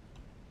are.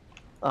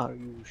 Are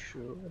you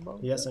sure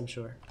about Yes, that? I'm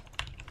sure.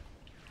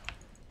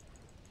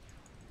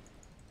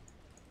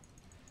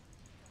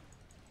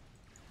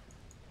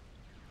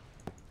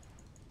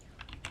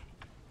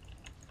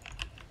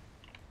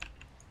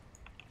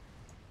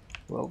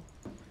 Well,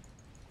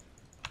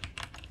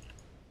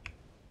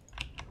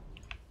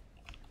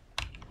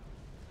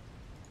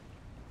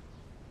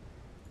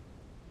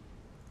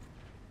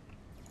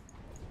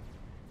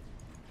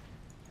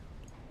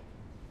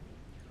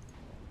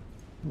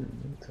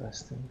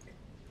 interesting.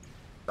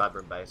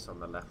 Cyber base on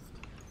the left.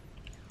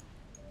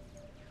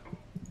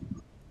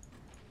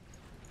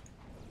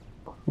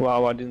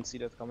 Wow, I didn't see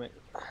that coming.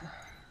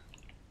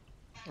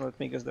 Let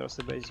me guess, there's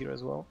a base here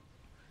as well.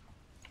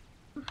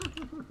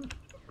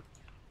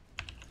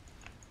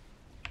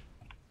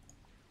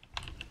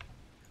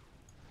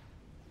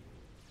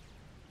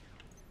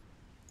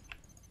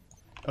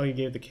 Oh, you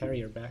gave the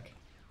carrier back.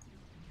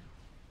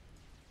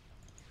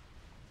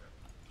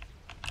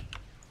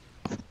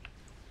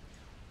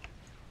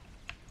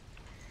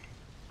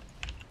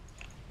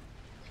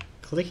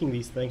 Clicking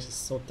these things is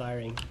so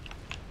tiring.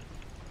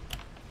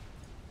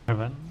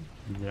 Heaven,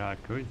 there are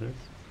cruisers.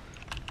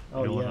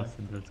 Oh, I don't yeah. wanna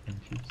send those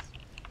gunships.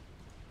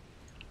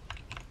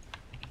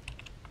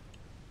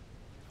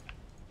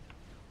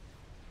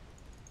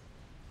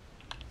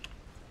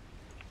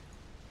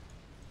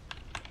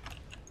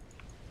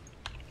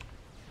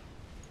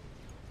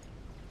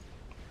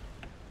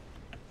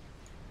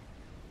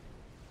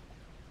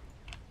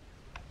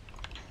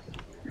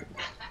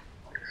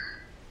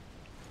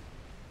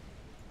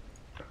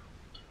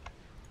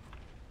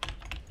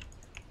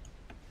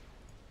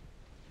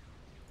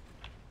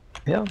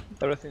 Yeah,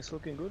 everything's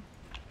looking good.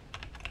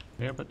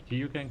 Yeah, but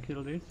you can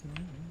kill this.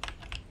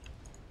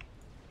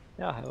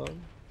 Yeah, hello.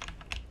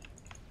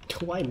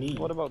 Why me?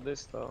 What about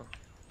this though?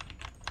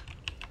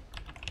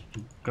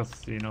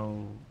 Because, you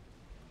know,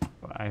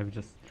 I have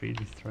just 3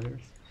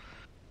 destroyers.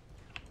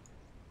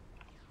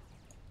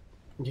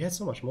 You had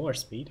so much more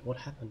speed. What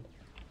happened?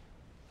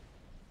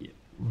 Yeah,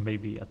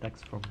 maybe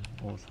attacks from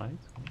all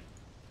sides.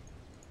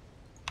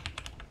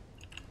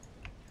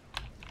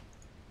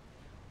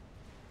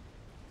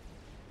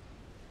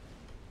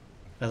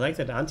 I like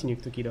that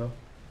anti-nuke took though.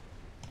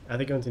 Are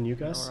they going to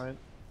nuke us? Alright.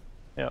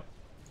 Yeah.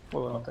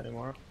 Well, not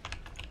anymore.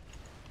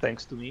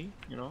 Thanks to me,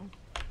 you know.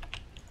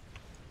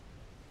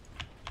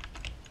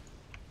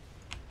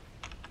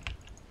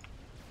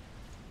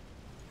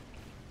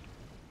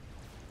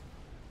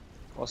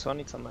 Also, I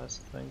need some mess,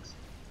 thanks.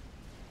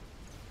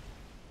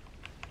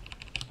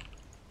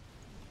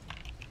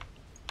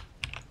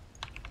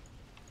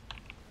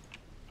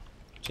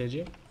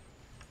 JJ,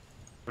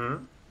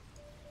 Hmm?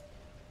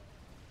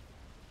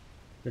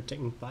 you're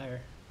taking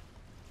fire.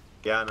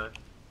 Yeah, I know.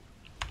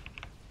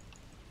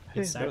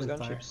 Hey, It's there's silent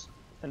fire. gunships.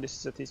 And this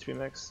is a T3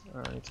 Max,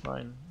 it's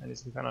mine, and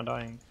it's kinda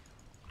dying.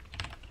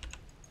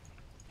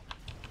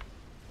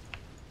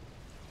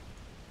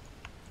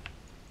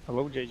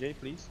 Hello, JJ,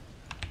 please.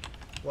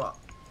 What?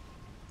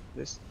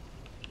 This.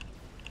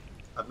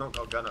 I've not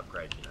got gun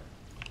upgrade, you know.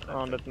 I don't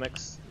Oh, think. that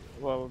Max.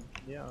 Well,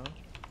 yeah.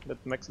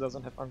 That Max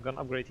doesn't have a gun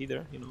upgrade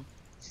either, you know.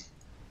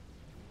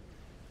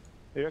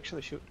 You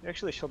actually shoot. You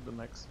actually shot the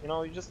Max. You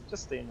know, you just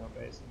stay in your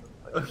base. And don't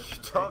fight anything,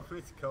 You told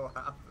me to go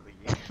after the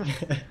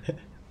unit.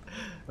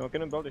 No,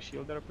 can you build a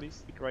shield there,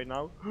 please? Like right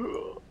now.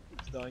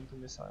 It's dying to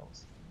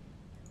missiles.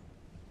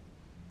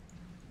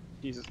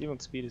 Jesus, even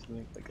speed is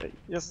doing like.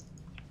 Just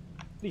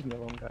leave me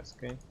alone, guys.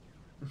 Okay.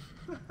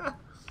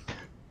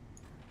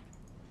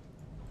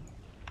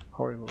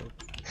 Horrible.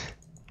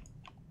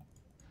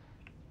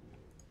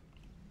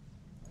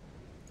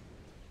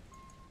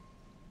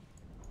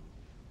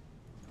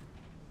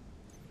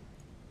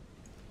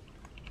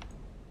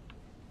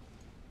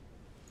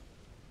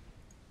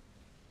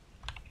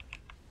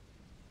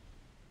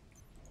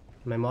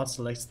 My mod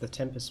selects the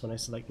Tempest when I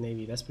select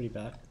Navy. That's pretty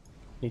bad.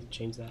 Need to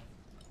change that.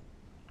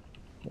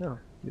 Yeah,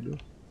 you do.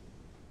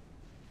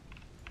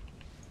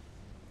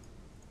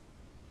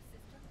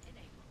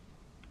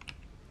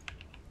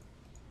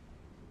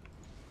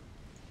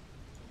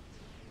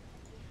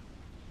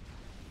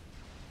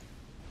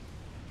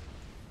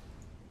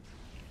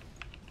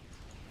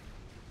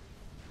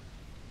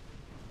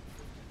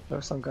 There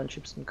are some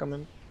gunships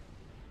incoming.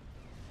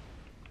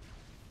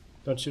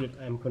 Don't shoot it.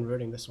 I'm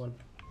converting this one.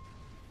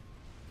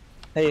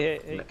 Hey,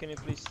 can you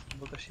please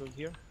build a shield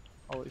here?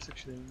 Oh, it's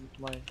actually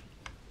my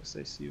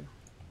SACU.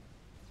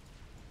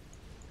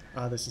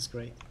 Ah, this is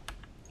great.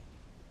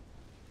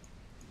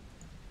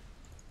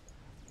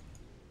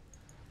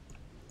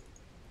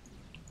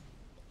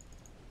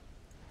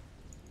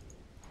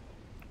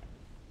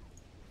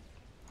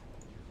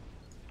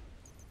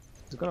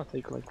 gonna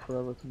take like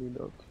forever to be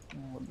built.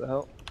 What the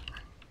hell?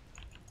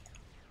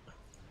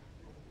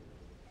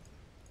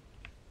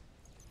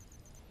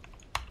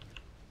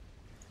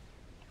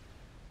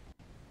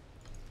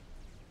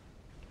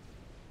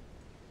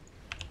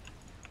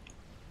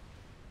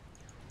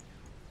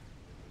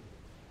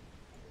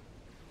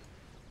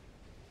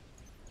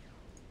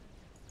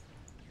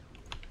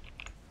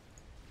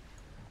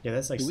 Yeah,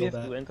 that's like Do we so have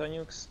bad. two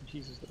anti-nukes?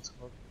 Jesus, that's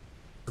hard.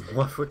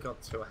 What have we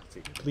got to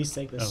acting? Please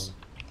take this. Oh,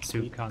 two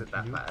Sweet. can't Is it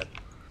that use. bad?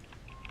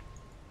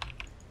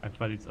 I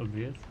thought it's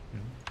obvious. You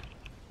know,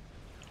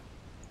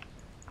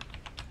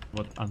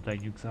 what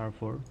anti-nukes are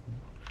for.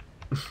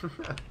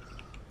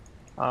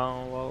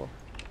 Well,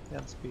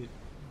 yeah, speed.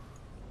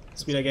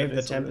 Speed, I gave the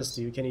It's Tempest obvious.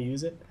 to you. Can you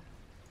use it?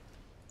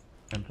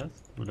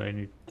 Tempest? Would I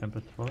need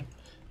Tempest for?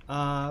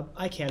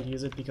 I can't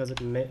use it because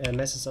it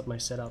messes up my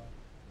setup.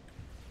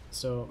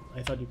 So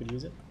I thought you could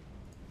use it.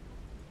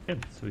 Yeah,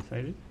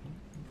 suicide it.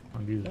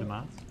 I'll use the Yeah.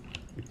 mass,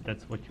 if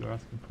that's what you're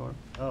asking for.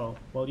 Oh,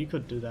 well, you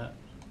could do that.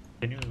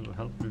 Can you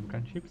help with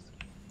gunships?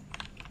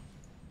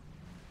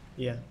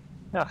 Yeah.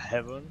 Yeah,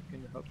 heaven.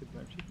 Can you help with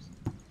matchups?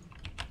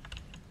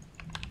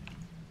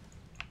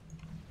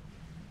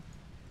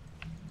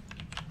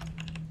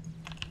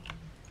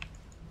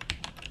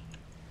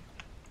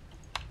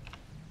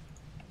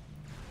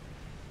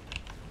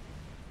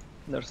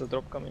 There's a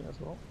drop coming as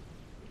well.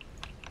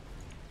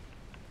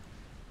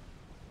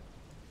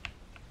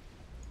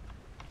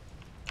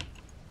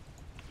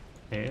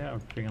 Yeah,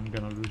 I think I'm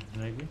gonna lose the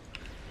Navy.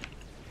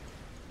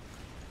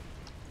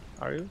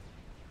 Are you?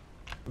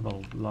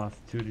 Well, last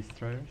two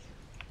destroyers.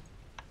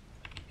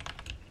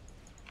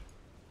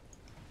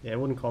 Yeah, I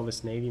wouldn't call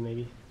this Navy,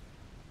 maybe.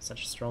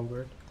 Such a strong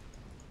word.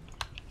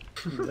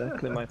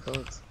 Exactly my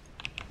thoughts.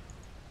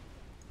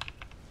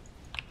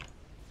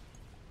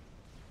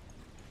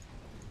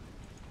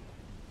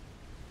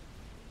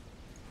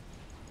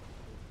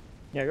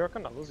 Yeah, you're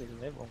kinda losing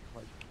the naval,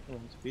 like,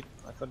 on speed.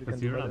 I thought you can Because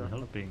do you're better. not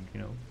helping,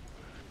 you know.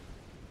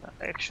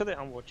 Actually,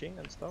 I'm watching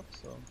and stuff,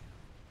 so...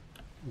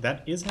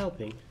 That is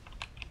helping.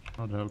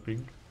 Not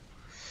helping.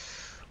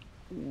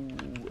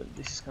 Ooh,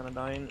 this is kinda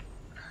dying.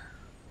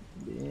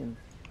 Damn.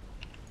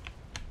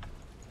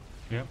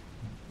 Yep.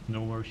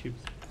 No more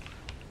ships.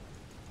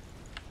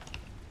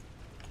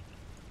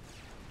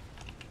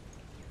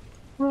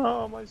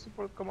 Oh, my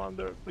support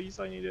commander, please,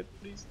 I need it.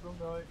 Please don't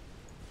die.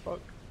 Fuck.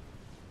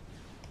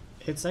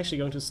 It's actually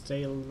going to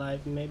stay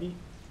alive, maybe?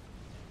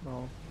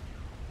 No.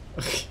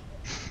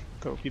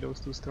 Torpedo's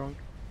too strong.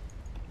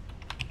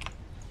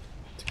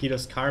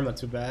 Taquitos karma,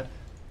 too bad.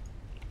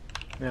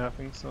 Yeah, I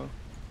think so.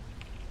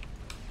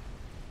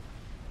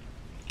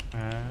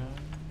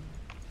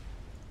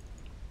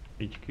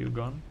 HQ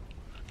gone.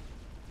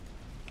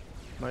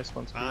 Nice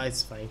one, speed. Ah,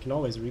 it's fine. You can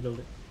always rebuild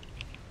it.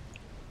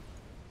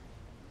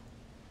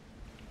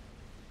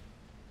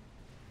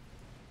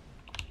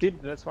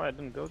 Dude, that's why I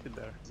didn't go to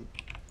there.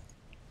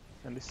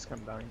 And this is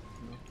kinda dying,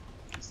 you know.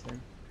 It's the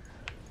same.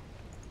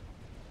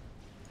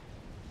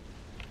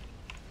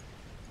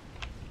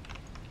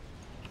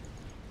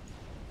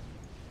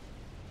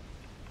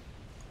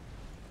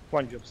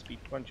 One job speed,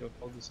 one job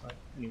all the side,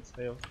 and it's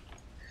failed.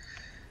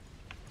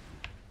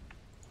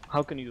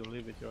 How can you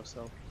live with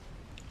yourself?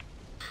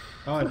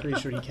 Oh, I'm pretty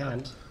sure he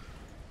can't.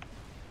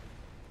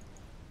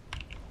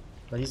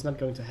 But he's not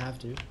going to have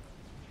to.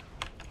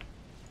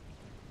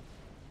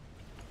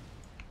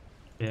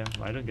 Yeah,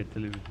 I don't get to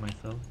live with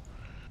myself.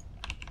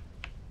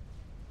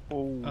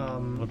 Oh,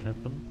 What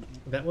happened?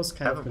 That was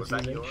kind Heaven, of was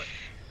that confusing. your...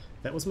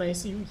 That was my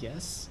ACU,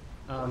 yes.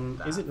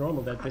 Is it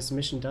normal that this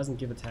mission doesn't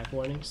give attack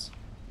warnings?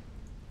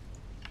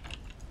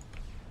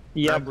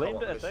 yeah, I blame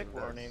call the it attack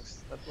mission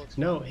warnings. That works.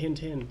 No, hint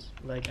hint.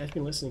 Like, I've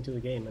been listening to the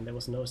game and there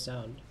was no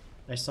sound.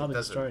 I saw the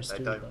destroyers They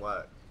too, don't but...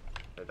 work.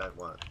 They don't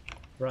work.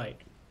 Right.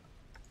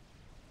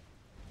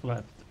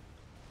 Left.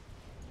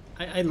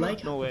 I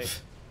like No how... way.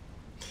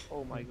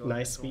 Oh my god,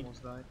 Nice I speed.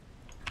 almost died.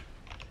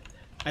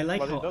 I like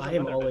But it how doesn't I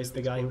am matter that always it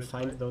the guy who exploded,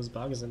 finds right? those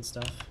bugs and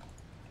stuff.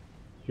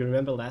 You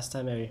remember last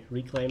time I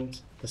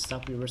reclaimed the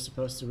stuff we were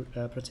supposed to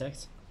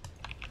protect?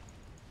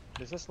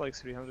 This is like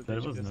 300 There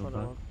HP, was that's no not a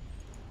bug. lot.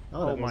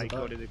 Oh, Oh that was my a bug.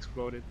 god, it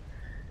exploded.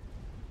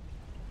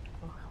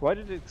 Why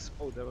did it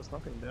explode? There was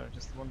nothing there,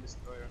 just one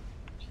destroyer.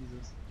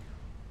 Jesus.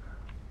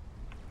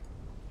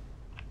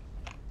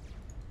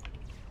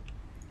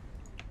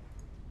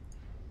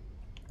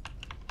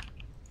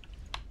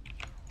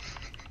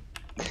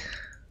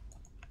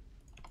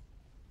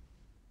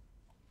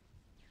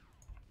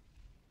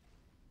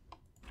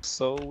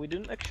 So we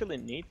didn't actually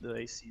need the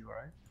AC,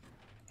 right?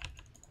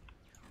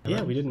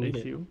 Yeah, we didn't need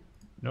it. ACU?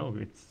 No,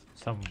 it's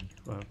some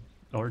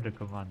order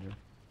commander.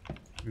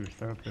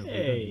 Yourself, we don't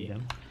Hey. need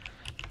them.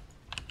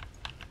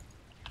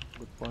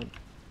 Good point.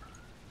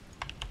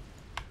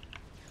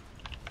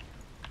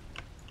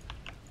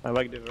 I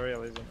like the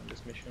realism in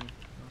this mission.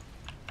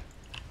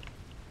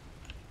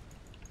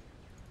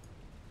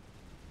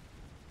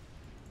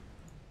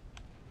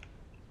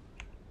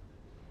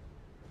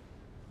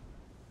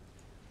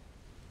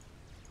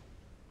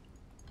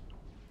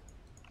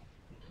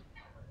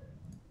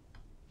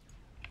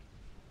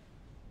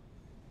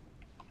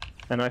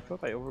 And I thought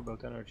I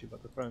overbuilt energy,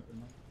 but apparently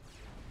not.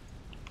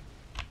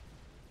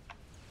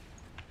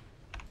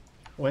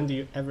 When do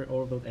you ever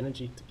overbuild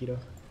energy, Taquito?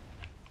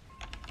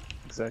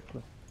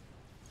 Exactly.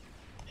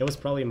 It was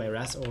probably my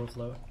RAS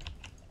overflow.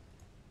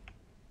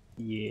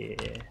 Yeah.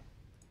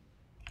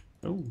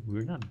 Oh,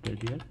 we're not dead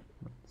yet.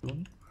 Not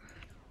soon.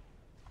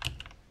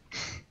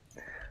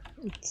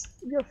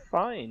 You're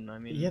fine. I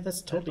mean. Yeah,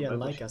 that's totally I have a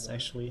unlike bullshit us, on it.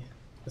 actually.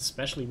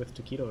 Especially with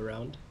Taquito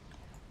around.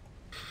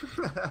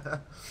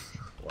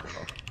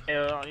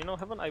 Wow. You know,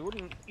 Heaven, I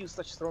wouldn't use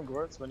such strong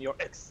words when your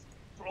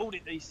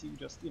exploded ACU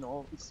just, you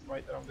know, it's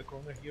right around the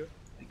corner here,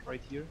 like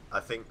right here.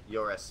 I think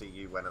your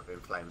SCU went up in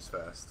flames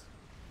first.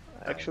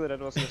 Actually, that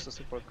was just a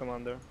support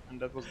commander, and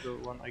that was the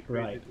one I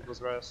created. Right. It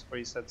was Raz, where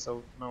he said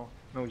so. No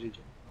GG.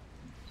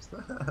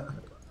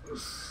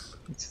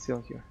 It's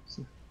still here.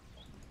 See?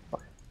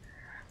 Fine.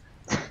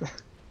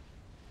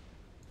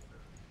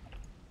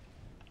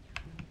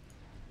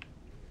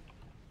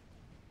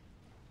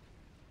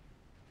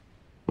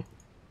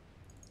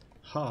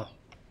 Huh.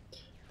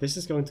 This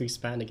is going to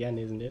expand again,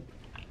 isn't it?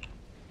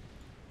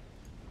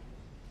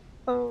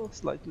 Oh,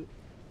 slightly.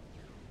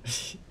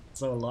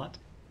 So a lot?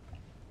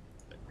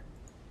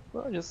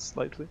 Well, just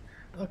slightly.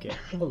 Okay,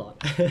 a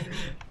lot.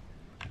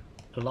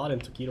 A lot in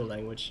Taquito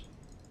language.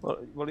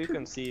 Well, you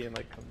can see,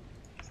 like,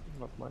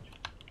 not much.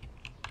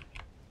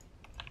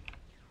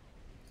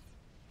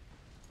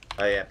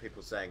 Oh yeah,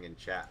 people saying in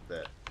chat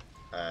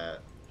that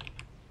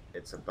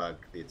it's a bug.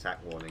 The attack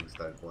warnings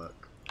don't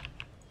work.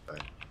 So,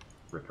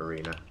 rip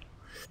arena.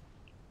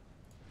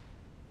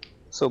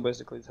 So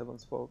basically, it's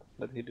Heaven's fault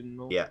that he didn't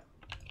know. Yeah.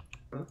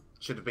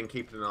 Should have been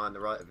keeping an eye on the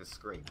right of his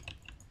screen.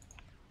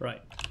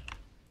 Right.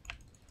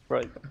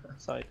 Right.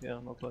 Side, yeah,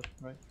 not left,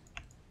 right.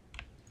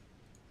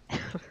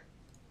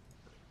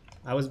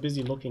 I was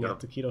busy looking Yeah. at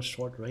Taquito's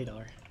short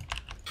radar.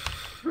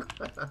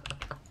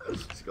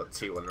 He's got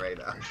T1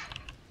 radar.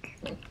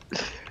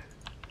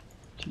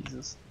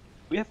 Jesus.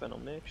 We have an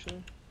Omni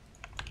actually.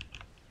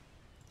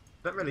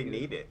 Don't really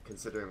need it,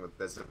 considering that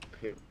there's a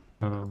pin.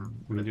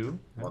 We do.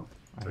 Yeah. One,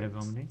 I have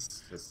Omni.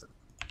 It's just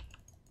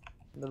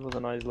That was a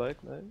nice lag,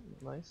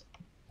 nice.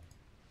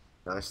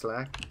 nice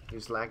lag.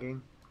 Who's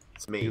lagging?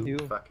 It's me. You.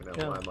 Fucking hell,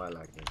 Yeah. why am I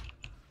lagging?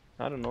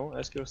 I don't know,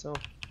 ask yourself.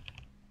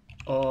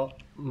 Oh,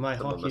 my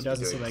Someone hotkey must be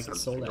doesn't doing select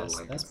something soul on as.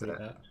 like That's pretty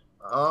bad. internet.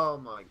 Oh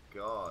my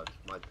god,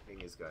 my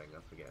ping is going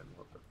up again.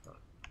 What the fuck?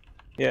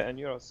 Yeah, and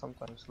you're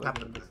sometimes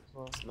lagging Happened this as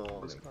well. this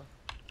morning. This car.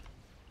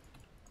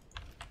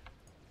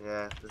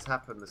 Yeah, this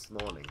happened this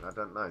morning. I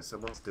don't know.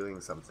 Someone's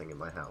doing something in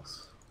my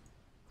house.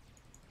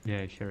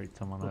 Yeah, sure, it's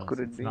someone What else. could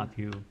it It's be? not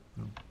you.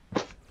 No.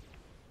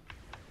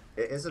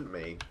 It isn't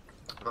me.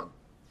 I'm not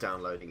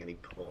downloading any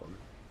porn.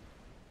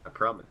 I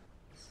promise.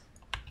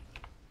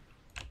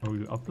 Oh,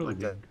 you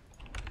uploading? Okay.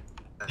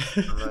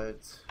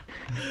 Download.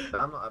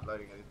 I'm not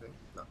uploading anything.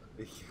 No.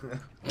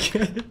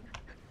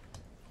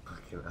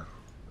 Fucking hell.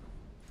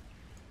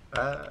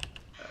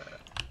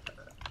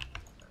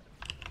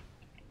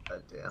 Oh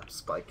dear, I'm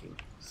spiking.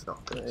 It's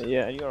not good.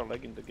 Yeah, and you're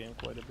lagging the game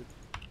quite a bit.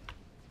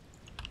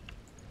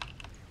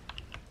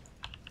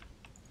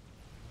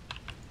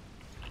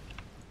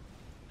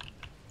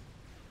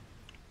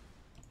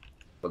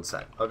 One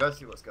sec. I'll go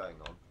see what's going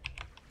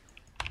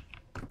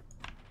on.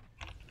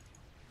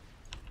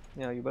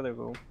 Yeah, you better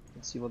go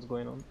and see what's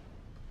going on.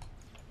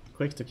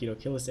 Quick, Taquito,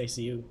 kill his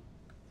ACU.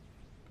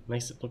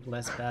 Makes it look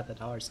less bad than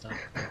our stuff.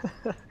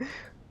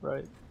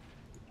 Right.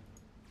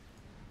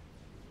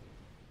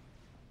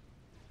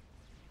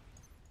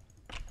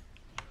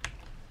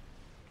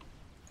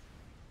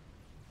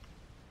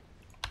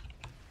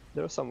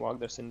 There are some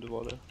Wagners in the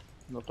water.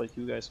 Not like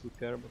you guys would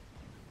care, but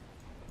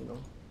you know.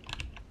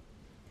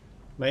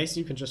 My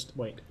ACU can just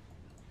wait.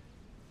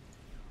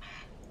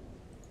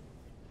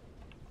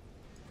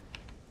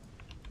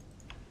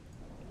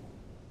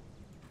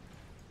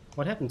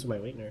 What happened to my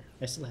Wagner?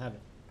 I still have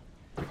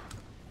it.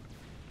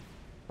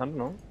 I don't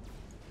know.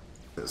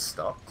 It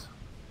stopped.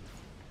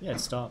 Yeah, it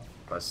stopped.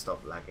 I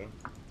stopped lagging.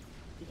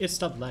 It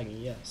stopped lagging,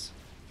 yes.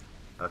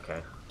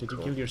 Okay. Did you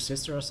cool. kill your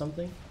sister or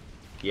something?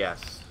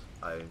 Yes.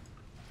 I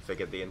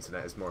figured the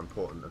internet is more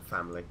important than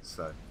family,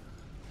 so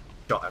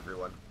shot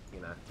everyone.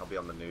 You know, I'll be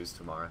on the news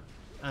tomorrow.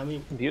 I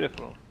mean,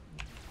 Beautiful.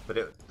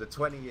 But the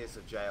 20 years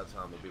of jail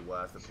time will be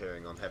worth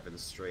appearing on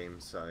Heaven's stream,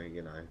 so,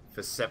 you know,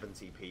 for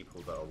 70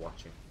 people that are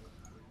watching.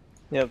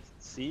 Yeah,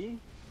 see?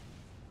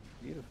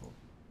 Beautiful.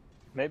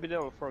 Maybe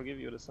they'll forgive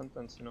you the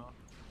sentence, you know,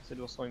 because it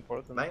was so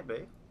important.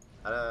 Maybe.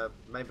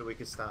 Maybe we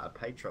could start a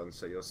Patreon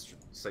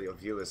so your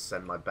viewers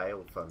send my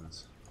bail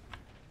funds.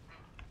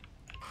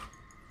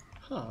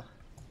 huh.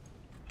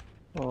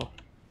 Oh,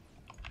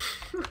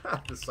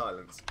 The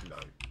silence. No.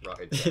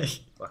 Right. Down.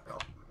 Fuck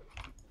off.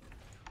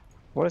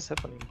 what is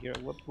happening here?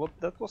 What?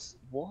 That was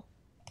what?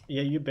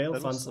 Yeah, your bail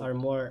That was funds so- are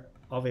more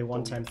of a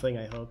one-time thing,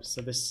 I hope.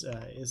 So this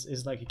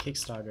is like a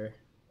Kickstarter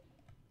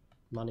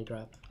money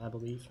grab, I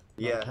believe.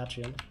 Not Yeah.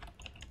 Patreon.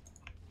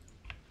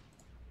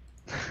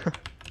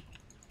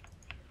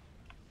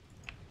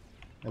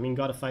 I mean,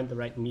 gotta find the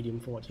right medium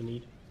for what you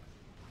need.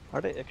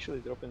 Are they actually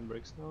dropping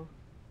bricks now?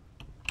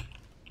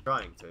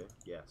 Trying to,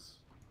 yes.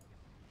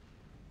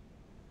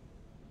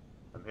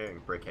 I'm hearing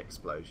brick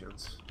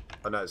explosions.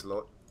 Oh no, it's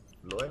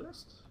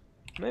loyalists?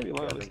 Maybe Yeah, I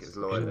loyalists. think it's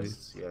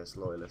loyalists. Yeah, it's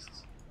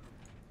loyalists.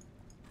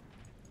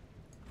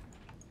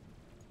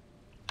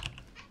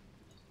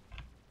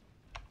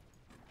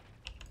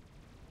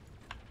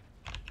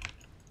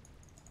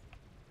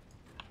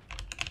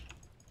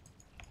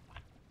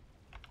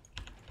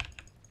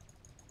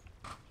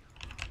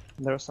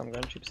 There are some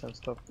gunships and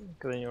stuff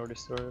killing your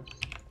destroyers.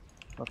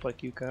 Not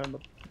like you care,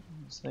 but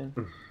the same.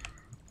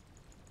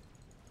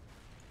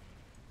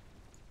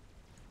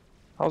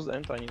 How's the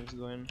anti-nukes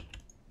going?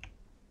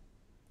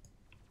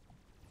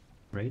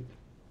 Great.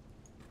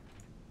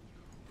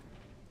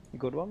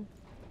 Good one?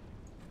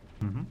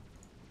 Mm-hmm.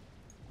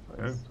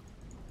 Nice.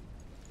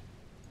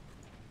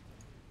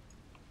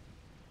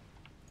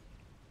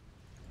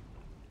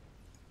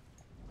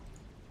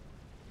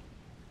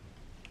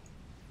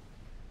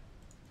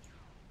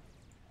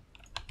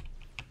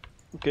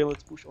 Okay,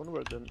 let's push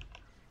onward then.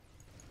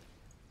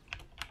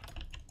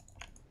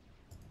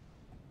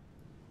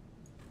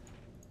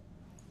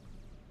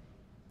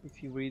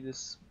 If you read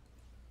this...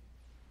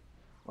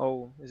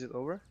 Oh, is it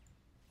over?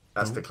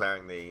 That's No.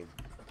 declaring the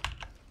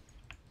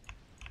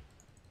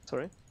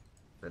Sorry?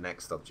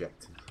 next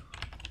objective.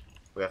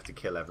 We have to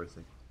kill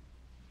everything.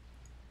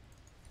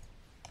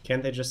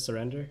 Can't they just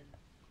surrender?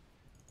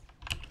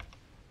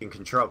 You can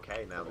control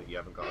K now that you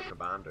haven't got a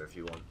commander if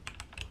you want.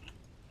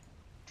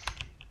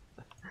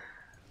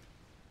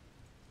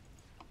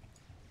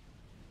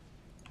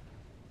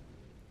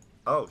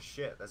 Oh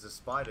shit, there's a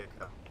spider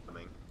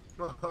coming.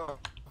 Oh,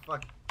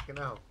 fucking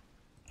hell.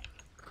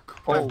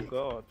 Oh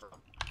god.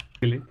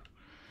 Kill it.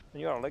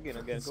 You are lagging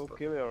again, go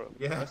kill your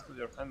Yeah. rest of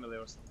your family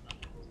or something.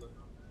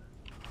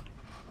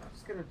 I'm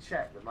just gonna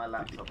check that my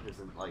laptop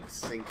isn't like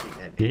syncing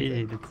Yeah,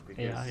 anything. that's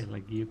because... AI,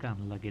 like you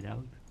can log it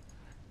out.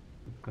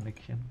 With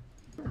connection.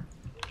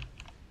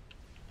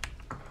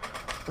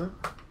 Huh?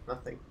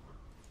 Nothing.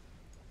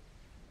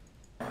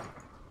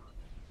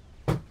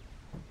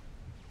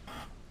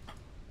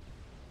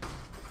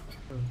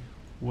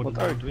 What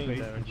are you doing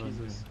there,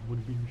 Jesus?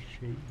 Would be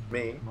shame.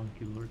 Me?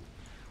 Monkey Lord.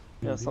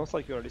 Yeah, sounds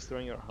like you are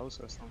destroying your house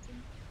or something.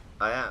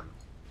 I am.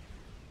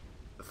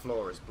 The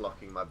floor is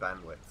blocking my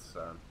bandwidth,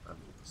 so I'm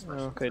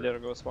smashing Okay, through. there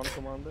goes one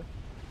commander.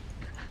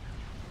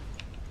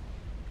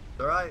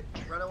 Alright,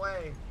 run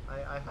away.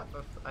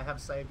 I have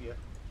savior.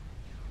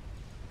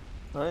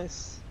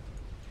 Nice.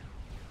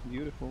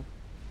 Beautiful.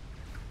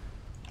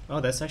 Oh,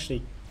 that's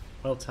actually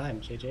well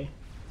timed, JJ.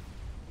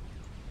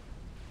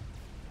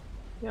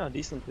 Yeah,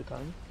 decently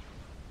timed.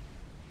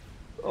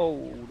 Oh,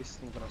 this is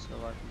not gonna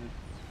survive, is it?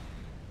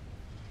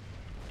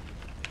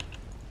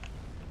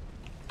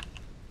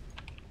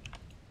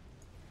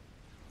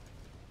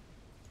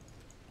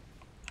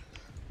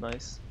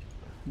 Nice.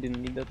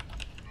 Didn't need that.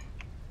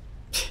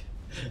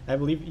 I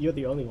believe you're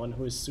the only one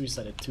who has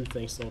suicided two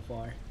things so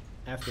far,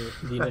 after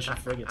the initial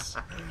frigates.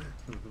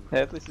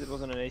 At least it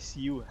wasn't an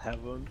ACU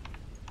heaven.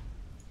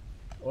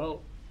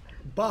 Well,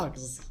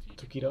 Bugs,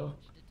 Tokido,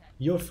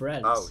 your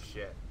friends. Oh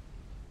shit.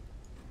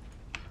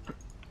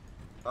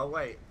 Oh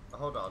wait,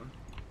 hold on.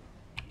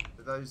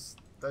 Do those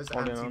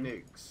Holding on.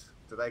 anti-nukes,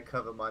 do they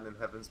cover mine in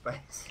heaven's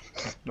base?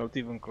 Not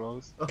even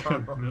close. Oh,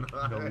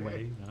 No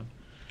way, no.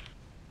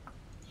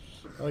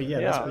 Oh yeah,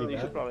 that's Yeah, pretty you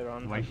should bad. probably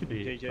run. Why should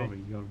they JJ. cover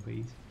your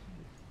base?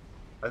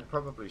 I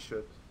probably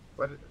should.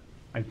 Where did...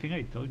 I think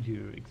I told you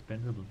you're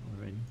expendable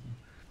already.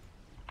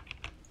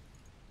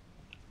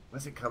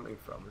 Where's it coming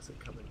from? Is it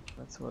coming?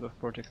 That's a lot of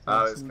project.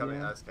 Oh, it's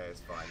coming. Okay,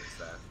 it's fine. It's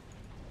there.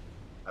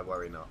 I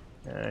worry not.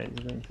 Yeah, it's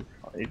going to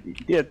fight.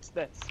 Yeah,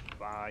 that's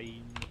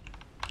fine.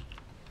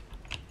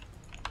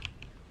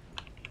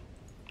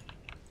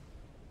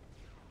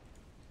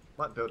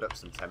 Might build up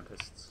some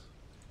tempests.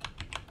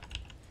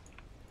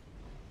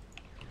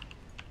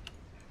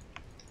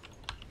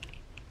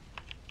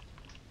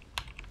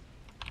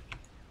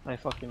 I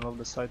fucking love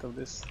the sight of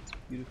this. It's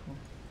beautiful.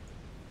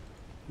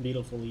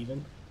 Beautiful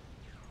even.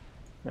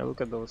 Yeah,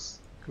 look at those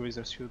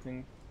cruisers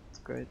shooting. It's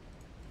great.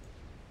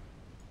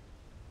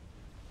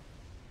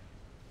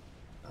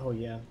 Oh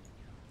yeah.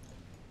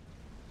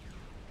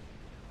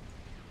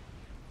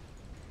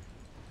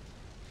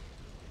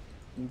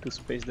 Need to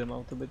space them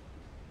out a bit.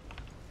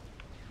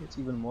 It's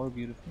even more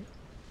beautiful.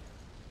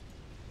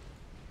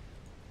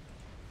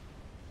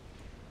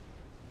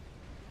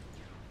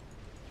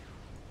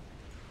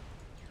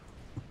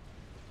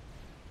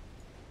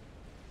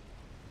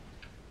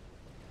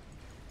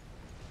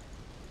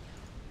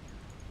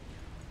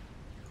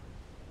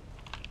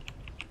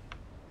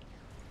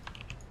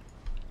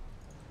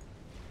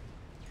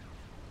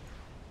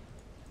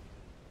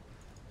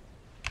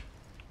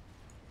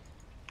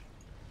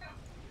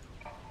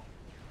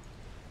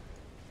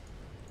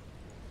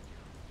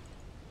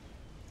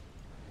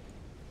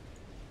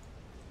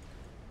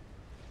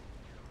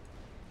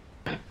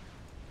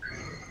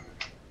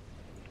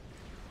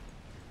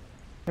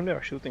 And they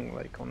are shooting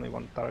like only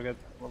one target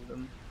of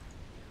them.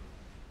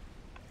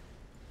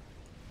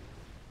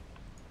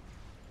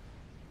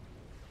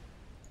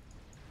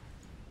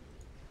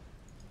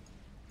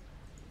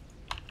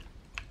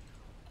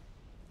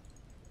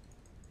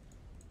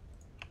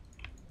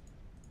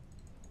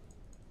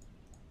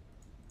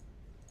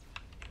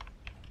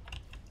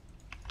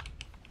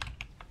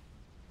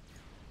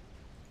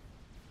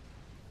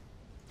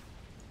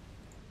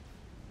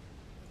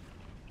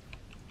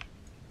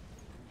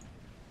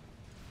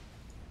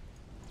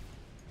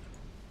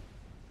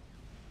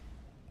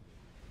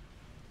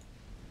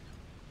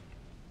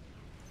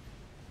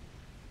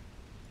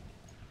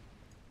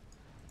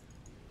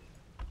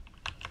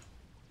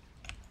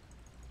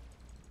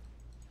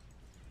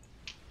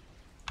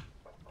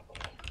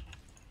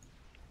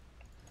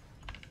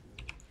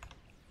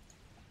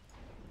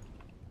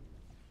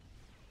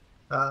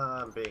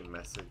 I'm being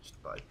messaged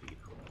by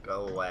people.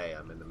 Go away,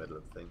 I'm in the middle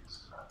of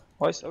things.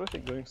 Why is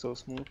everything going so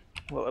smooth?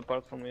 Well,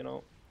 apart from, you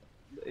know,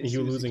 the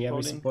You ACs losing every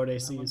exploding, support I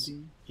ACs. haven't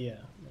seen. Yeah.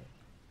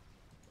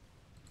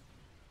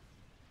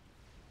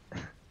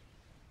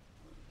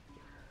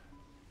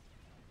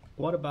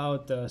 What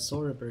about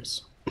Soul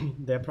Rippers?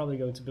 They're probably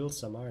going to build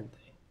some, aren't they?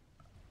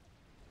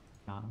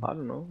 I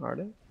don't know, are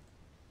they?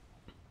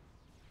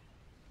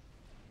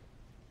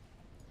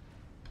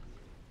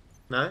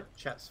 No,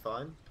 chat's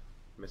fine,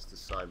 Mr.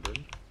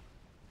 Cybern.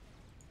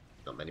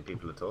 Not many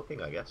people are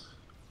talking, I guess.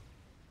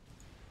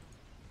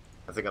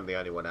 I think I'm the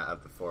only one out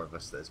of the four of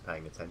us that is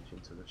paying attention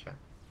to the chat.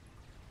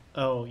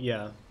 Oh,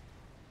 yeah.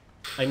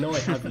 I know I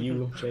have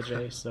you,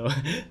 JJ, so...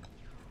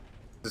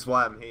 That's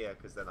why I'm here,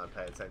 because then I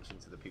pay attention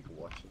to the people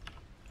watching.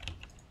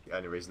 The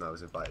only reason I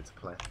was invited to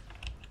play.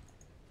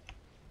 Do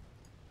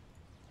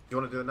you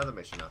want to do another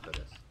mission after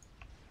this?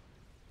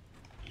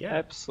 Yeah,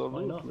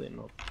 Absolutely not.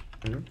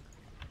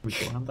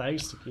 Which one?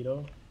 thanks,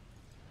 Taquito.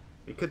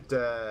 You could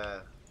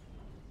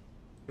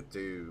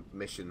do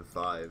mission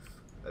 5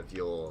 of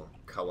your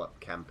co-op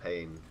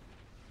campaign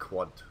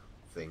quad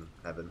thing,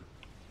 Evan.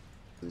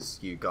 Because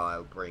you,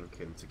 Guile, Brink,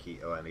 and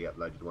Taquito only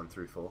uploaded 1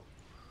 through 4.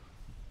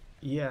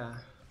 Yeah.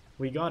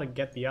 We gotta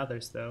get the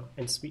others, though,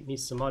 and Sweet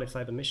needs to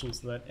modify the mission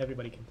so that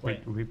everybody can play.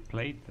 Wait, we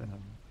played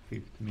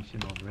 5th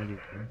mission already.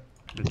 Right?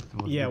 This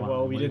was Yeah, the one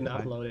well, we didn't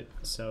modified. upload it,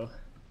 so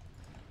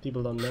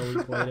people don't know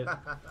we played it.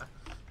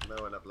 No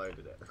one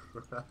uploaded it.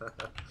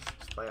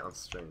 Just play it on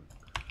stream.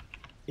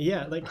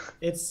 Yeah, like,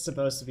 it's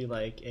supposed to be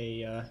like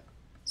a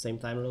same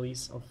time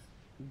release of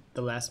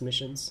the last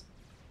missions,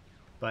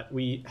 but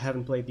we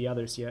haven't played the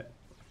others yet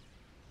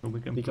So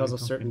we can because play of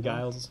certain something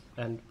else. Guiles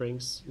and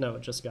Brinks. No,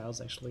 just Guiles,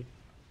 actually.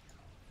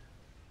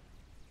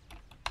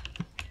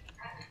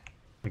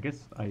 I guess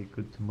I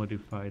could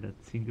modify that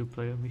single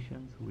player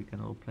mission so we can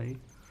all play.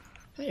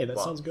 Hey, that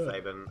What, sounds good.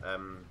 Haven's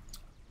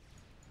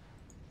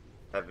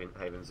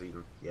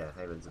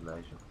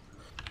Invasion.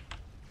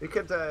 We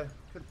could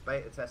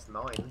beta test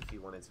 9 if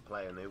you wanted to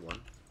play a new one.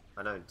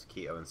 I know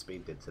Taquito and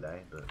Speed did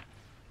today, but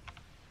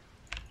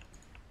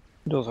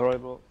It was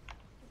horrible.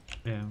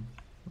 Yeah.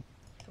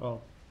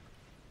 Oh.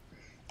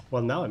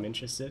 Well, now I'm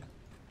interested.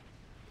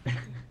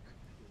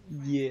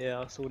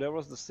 Yeah, so there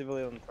was the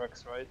civilian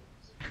trucks, right?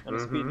 And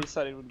Speed Mhm.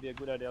 decided it would be a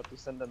good idea to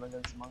send them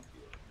against Monkey.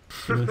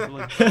 It was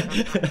like,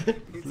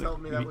 you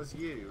told me that we- was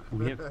you.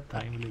 we have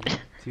time limit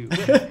to move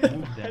Had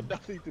them.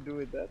 nothing to do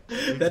with that.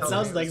 That told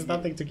sounds me it like was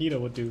something Taquito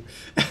would do.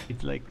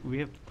 It's like we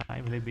have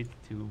time limit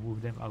to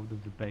move them out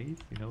of the base,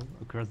 you know,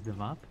 across the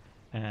map,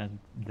 and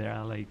there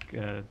are like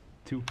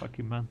 2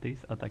 fucking mantis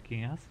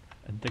attacking us,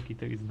 and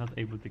Taquito is not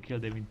able to kill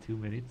them in 2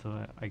 minutes,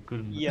 so I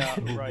couldn't Yeah,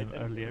 move right.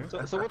 them earlier. So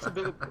what's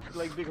the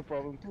bigger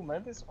problem? 2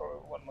 mantis or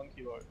 1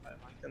 monkey lord? I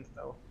can't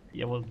tell.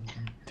 Yeah, well,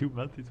 2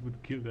 mantis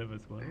would kill them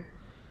as well.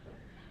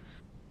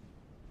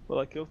 Well,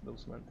 I killed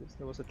those mantis.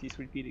 There was a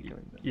T3 PD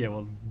killing them. Yeah,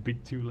 well,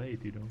 bit too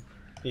late, you know.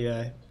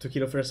 Yeah,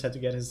 Taquito first had to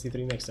get his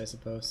C3 next, I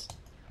suppose.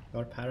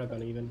 Or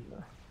Paragon, even.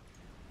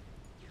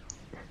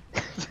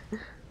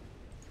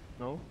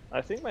 No,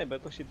 I think my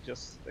battleship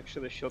just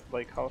actually shot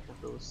like half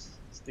of those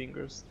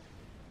stingers.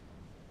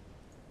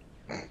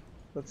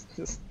 That's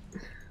just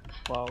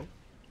wow.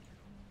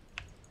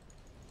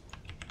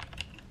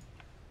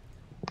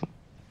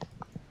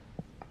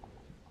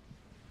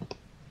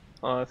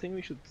 I think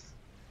we should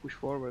push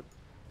forward.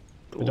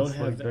 We don't Also,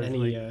 have there's any,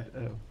 like,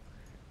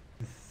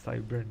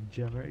 cyber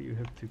jammer you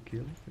have to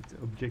kill. It's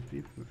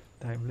objective with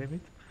time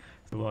limit.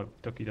 So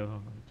Taquito,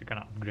 you can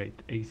upgrade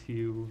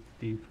ACU,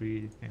 T3,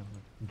 you know,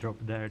 drop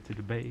there to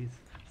the base,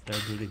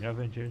 start building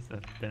Avengers,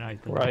 and then I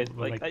thought, Right,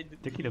 well, like, like I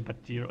Taquito, but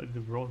you're on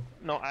the wrong.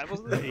 No, I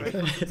wasn't Hey.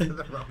 afraid. to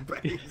the wrong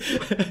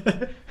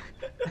base.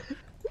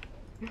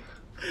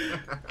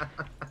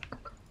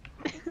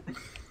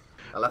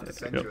 I'll have to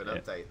send you an Yeah.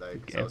 update though,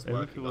 because I was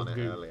Everything working on was it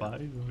going earlier.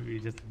 fine, we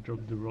just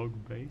dropped the wrong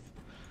base.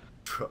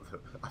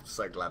 I'm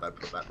so glad I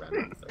put that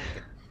random thing.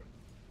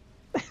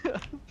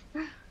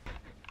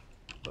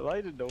 Well,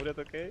 I didn't know that,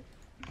 okay?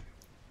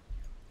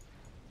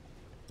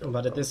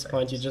 But at this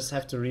point, you just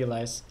have to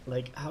realize,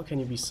 like, how can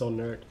you be so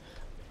nerd?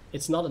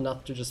 It's not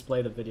enough to just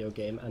play the video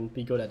game and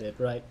be good at it,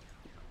 right?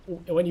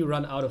 When you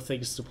run out of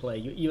things to play,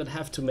 you even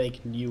have to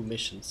make new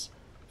missions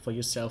for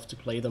yourself to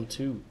play them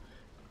too.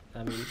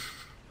 I mean,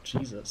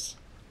 Jesus.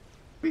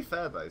 To be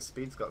fair though,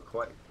 Speed's got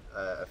quite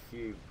a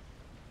few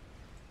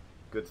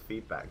good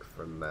feedback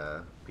from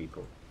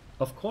people.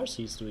 Of course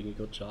he's doing a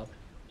good job.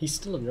 He's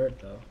still a nerd,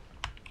 though.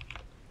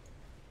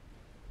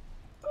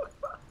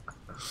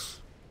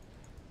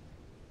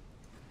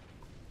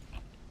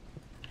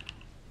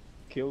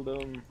 Kill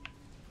them.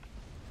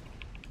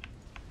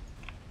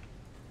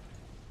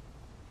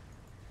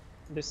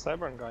 This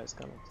Cybern guy is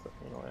kind of,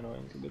 you know,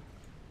 annoying a bit.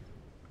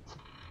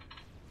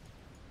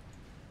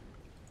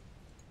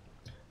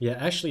 Yeah,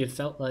 actually it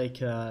felt like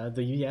the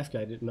UEF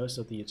guy did most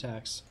of the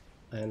attacks,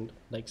 and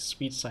like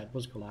Speed's side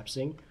was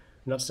collapsing.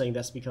 I'm not saying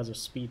that's because of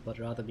Speed, but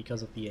rather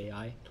because of the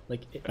AI.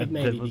 Like, it And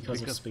may that be was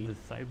because of Speed.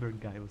 the cyber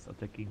guy was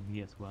attacking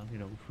me as well, you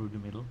know, through the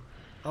middle.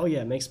 Oh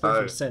yeah, makes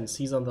perfect Oh. sense.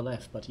 He's on the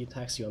left, but he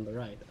attacks you on the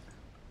right.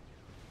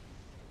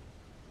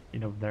 You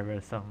know, there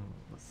were some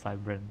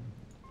Cybran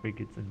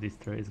frigates and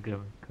destroyers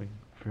going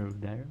through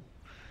there.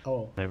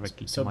 Oh,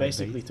 Directly so to my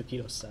basically base.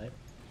 Taquitos side.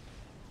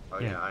 Oh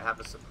Yeah. yeah, I have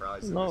a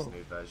surprise in No. this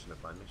new version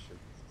of my mission.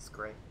 It's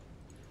great.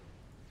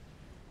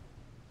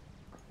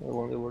 I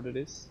wonder what it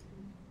is.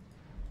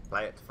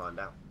 Play it to find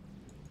out.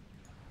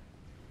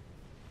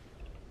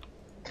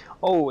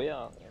 Oh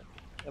yeah,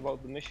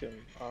 about the mission.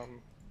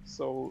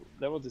 So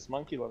there was this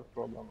monkey lord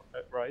problem,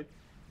 right?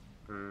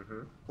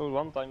 Mm-hmm. So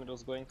one time it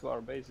was going to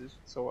our bases,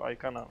 so I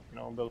kinda, you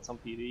know, built some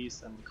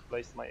PDs and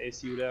placed my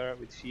ACU there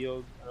with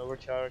shield and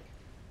overcharge.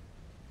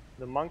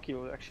 The monkey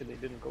lord actually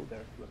didn't go there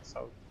to the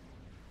south.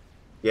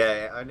 Yeah,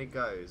 it only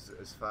goes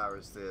as far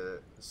as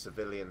the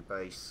civilian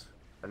base,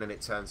 and then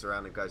it turns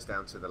around and goes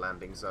down to the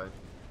landing zone.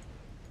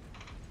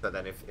 So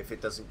then if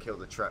it doesn't kill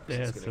the trucks, Yeah,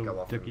 it's going to so go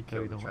off and Tukito,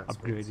 kill you the know, transports.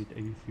 upgraded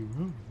ASU.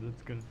 Oh,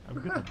 that's gonna.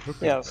 I'm gonna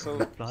perfect. Yeah, so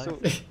reply. so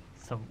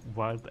Some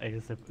wild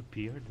ASF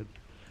appeared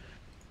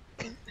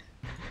that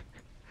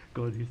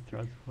got his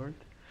transport.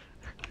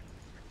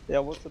 yeah,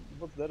 what's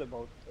that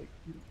about? Like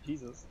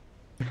Jesus.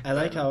 I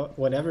like how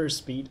whenever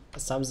Speed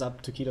sums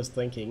up Taquitos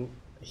thinking,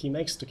 he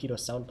makes Taquito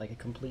sound like a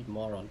complete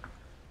moron.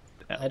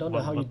 I don't know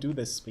Well, how you but do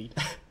this, Speed.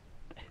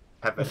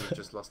 Heaven, you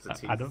just lost a I-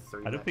 teeth. I don't.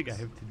 through I don't think I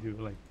necks. have to do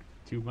like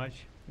too much,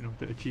 you know,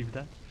 to achieve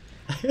that.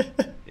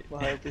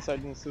 Well, at least I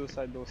didn't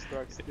suicide those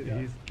trucks. Did I?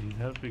 He's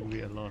helping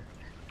me a lot.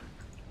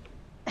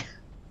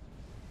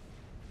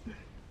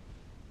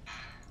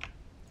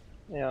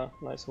 Yeah,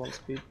 nice one,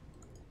 Speed.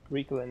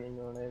 Reclaiming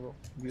your naval.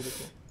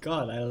 Beautiful.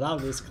 God, I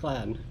love this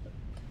clan.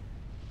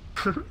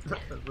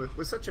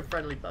 We're such a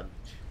friendly bunch.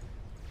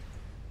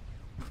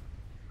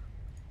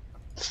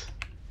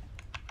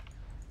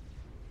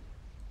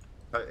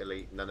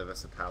 Totally, none of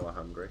us are power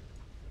hungry.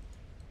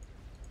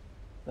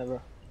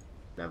 Never.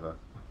 Never.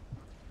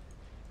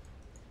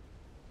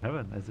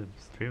 Heaven, as a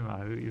streamer,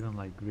 are you even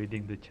like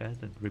reading the chat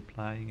and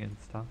replying and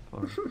stuff?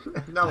 Or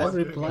No, I'm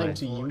doing replying it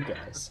to for you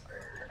guys.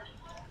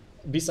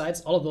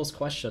 Besides all of those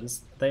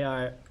questions, they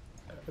are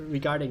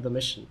regarding the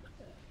mission.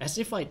 As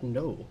if I'd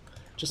know.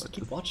 Just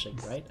keep watching,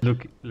 right?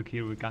 look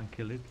here, we can't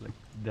kill it. Like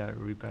they're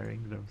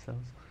repairing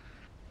themselves.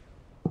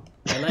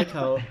 I like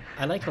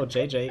how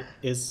JJ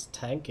is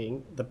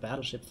tanking the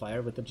battleship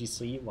fire with the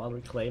GC while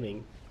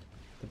reclaiming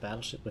the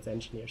battleship with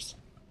engineers.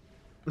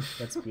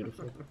 That's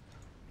beautiful.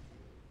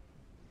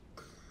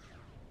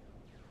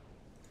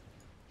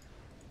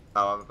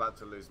 Oh, I'm about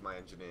to lose my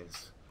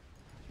engineers.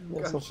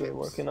 That's okay, Gunships.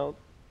 working out.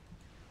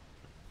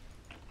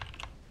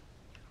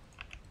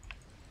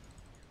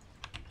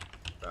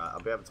 Right, I'll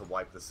be able to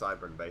wipe the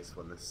Cybran base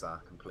when this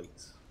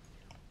completes.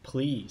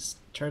 Please,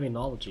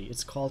 terminology.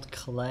 It's called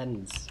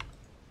cleanse.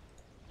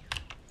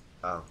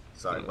 Oh,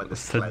 sorry, when this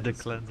Said the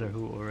cleanse cleanser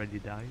who already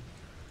died.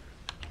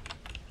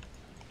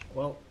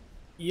 Well,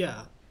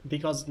 yeah,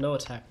 because no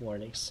attack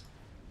warnings.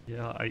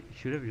 Yeah, I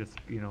should have just,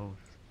 you know,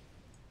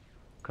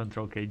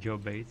 control K your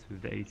base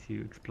with the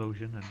ACU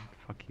explosion and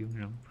fuck you, you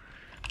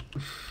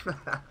know,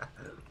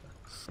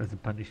 as a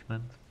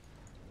punishment.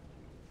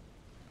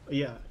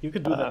 Yeah, you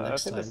could do that I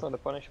next think time. that's not a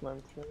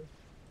punishment. Really.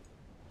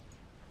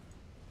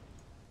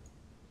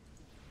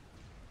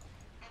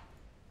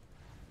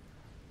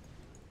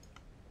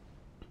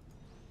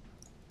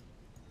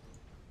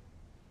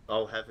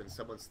 Oh heaven,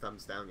 someone's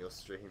thumbs down your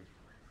stream.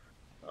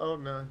 Oh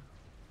no.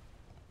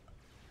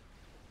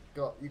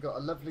 You got a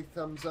lovely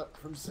thumbs up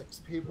from 6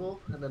 people,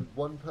 and then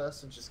one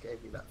person just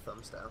gave me that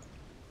thumbs down.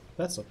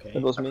 That's okay.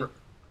 It was me.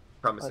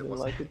 Promise I it didn't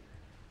wasn't. like it.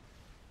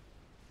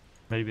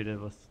 Maybe that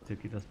was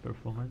Tukita's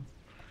performance.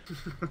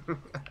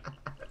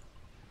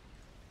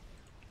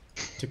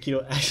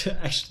 Taquito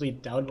actually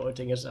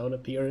downvoting his own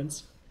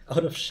appearance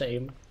out of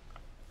shame.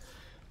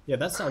 Yeah,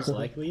 that sounds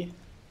likely.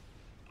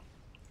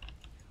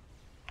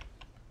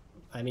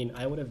 I mean,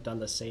 I would have done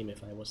the same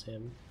if I was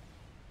him.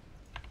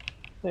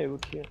 Hey,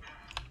 look here.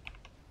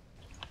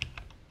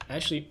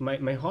 Actually,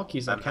 my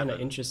hockeys are kind of Heaven,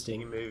 You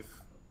interesting. move.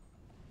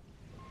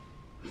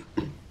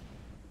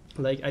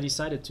 Like, I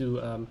decided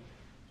to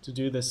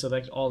do the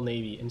select all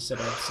navy instead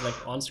of select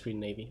on-screen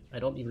navy. I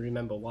don't even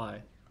remember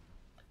why.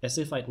 As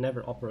if I'd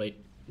never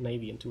operate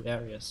navy in 2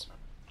 areas.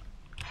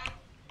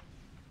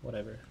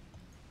 Whatever.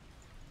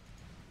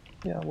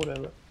 Yeah,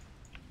 whatever.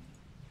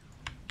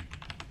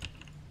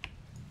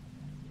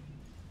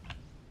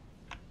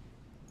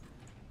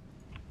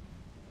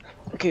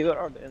 Okay, where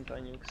are the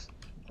anti-nukes?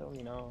 Tell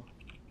me now.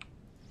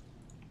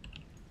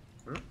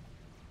 Hmm?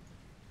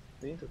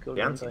 We need to kill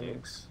The the anti-nukes.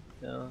 anti-nukes.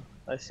 Yeah,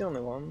 I see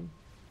only one.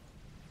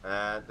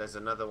 There's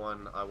another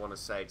one I want to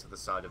say to the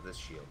side of this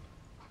shield.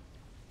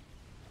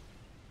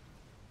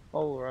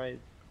 Oh, right.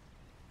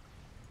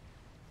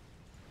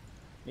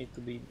 Need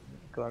to be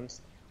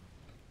cleansed.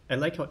 I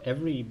like how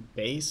every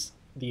base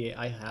the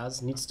AI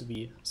has needs to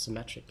be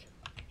symmetric.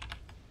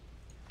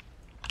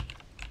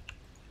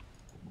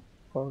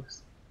 Of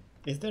course.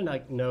 Is there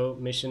like no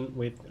mission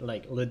with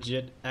like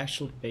legit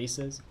actual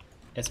bases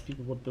as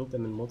people would build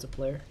them in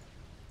multiplayer?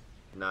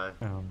 No.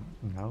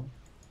 No.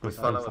 We Because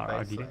follow those a are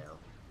base ugly. layout.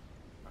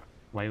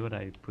 Why would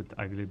I put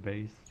ugly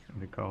base in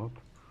the co-op?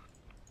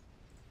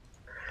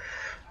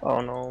 Oh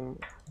no,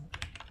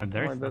 And my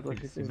there's nothing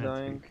battleship is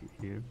dying.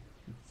 symmetric here.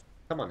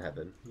 Come on,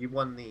 Heaven. You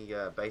won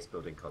the base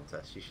building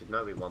contest. You should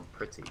know we want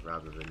pretty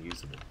rather than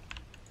usable.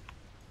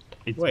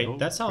 It's Wait, both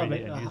that's how I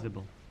pretty made- and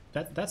usable.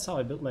 That's how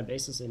I built my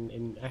bases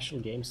in actual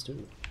games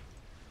too.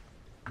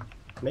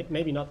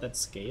 Maybe not that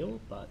scale,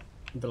 but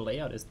the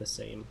layout is the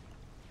same.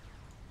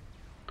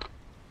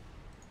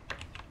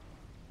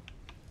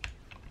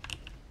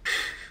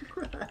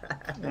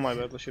 My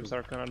battleships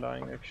are kinda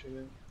dying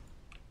actually.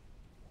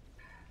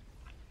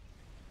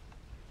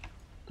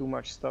 Too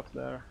much stuff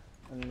there,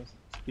 and the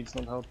speed's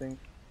not helping.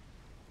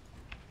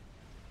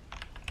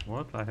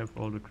 What? I have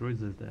all the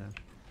cruisers there.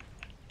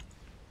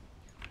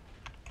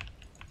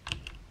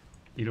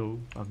 You know,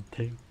 I'm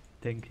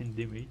tanking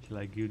damage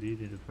like you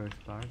did in the first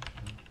part.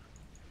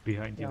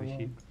 Behind your Yeah, well.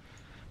 ship.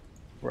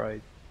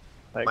 Right.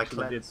 I My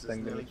actually did cleanse is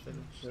tank nearly damage.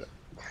 finished.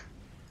 Yeah.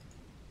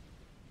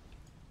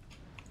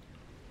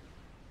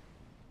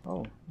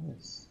 Oh,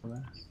 nice.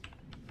 Nice.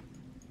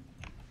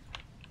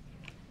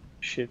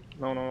 Shit.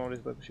 No, this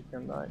battleship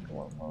can die. Come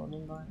on, no,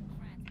 don't die.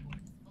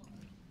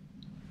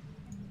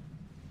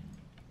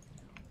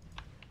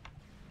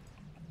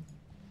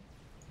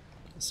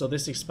 So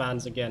this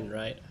expands again,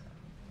 right?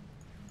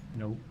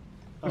 No.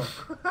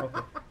 Oh,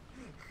 okay.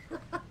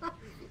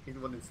 He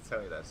wanted to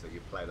tell you that so you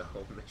play the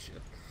whole mission.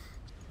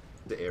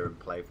 Sit here and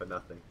play for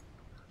nothing.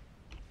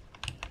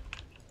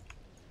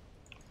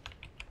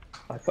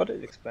 I thought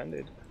it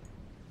expanded.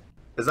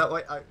 Is that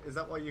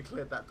why you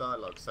cleared that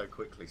dialogue so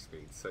quickly,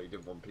 Speed? So you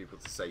didn't want people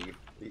to say you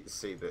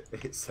see that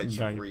it said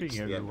Yeah, I you've think reached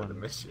the end of the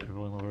mission.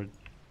 everyone already.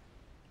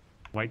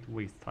 Why to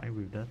waste time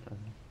with that?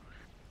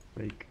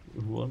 Like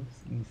once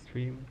in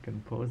stream,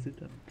 can pause it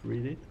and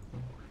read it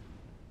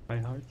by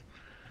heart.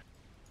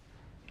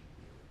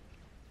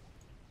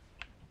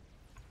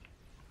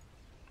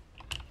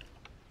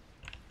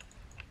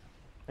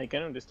 Hey,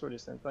 can you destroy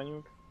this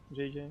anti-nuke,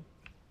 JJ?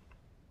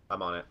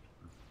 I'm on it.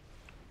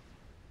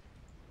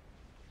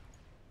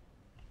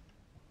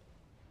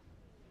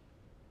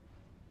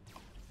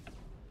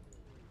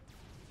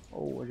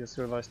 Oh, I just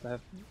realized I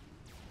have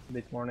a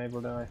bit more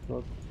naval than I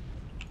thought.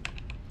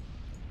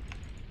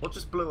 What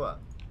just blew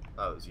up?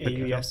 Oh, it was you.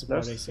 Yeah, you have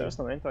support AC. There's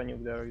no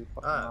anti-nuke there, you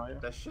fucking liar.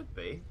 There should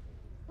be.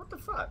 What the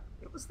fuck?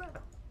 It was there.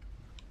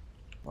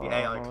 The Oh,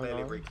 AI no,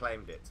 clearly no.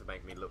 reclaimed it to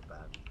make me look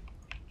bad.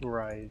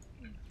 Right.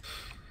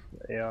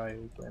 The AI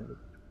reclaimed it.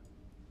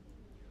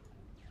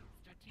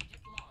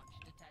 Strategic launch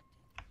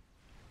detected.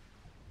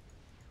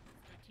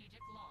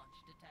 Strategic launch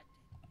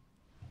detected.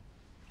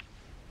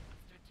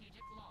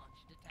 Strategic launch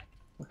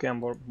detected. Okay,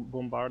 I'm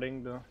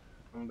bombarding the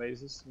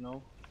bases, you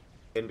know.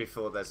 In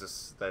before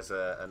there's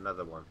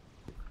another one.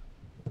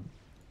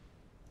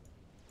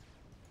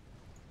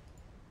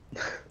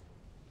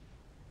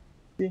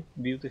 See?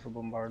 Beautiful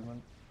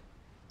bombardment.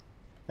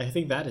 I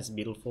think that is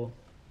beautiful.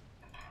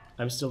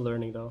 I'm still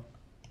learning though.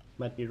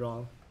 Might be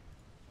wrong.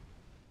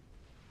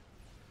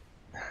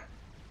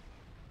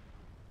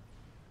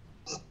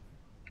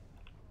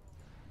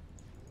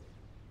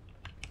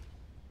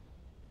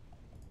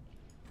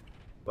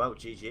 Well,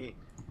 GG.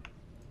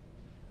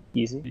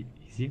 Easy.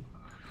 Easy.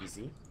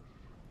 Easy.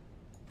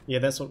 Yeah,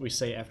 that's what we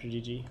say after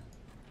GG.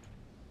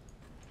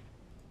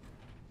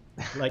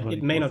 Like, Well, it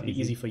it may was not be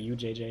easy. easy for you,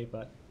 JJ,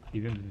 but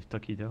Even with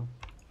Takido.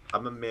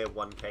 I'm a mere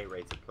 1k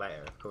rated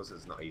player. Of course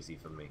it's not easy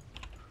for me.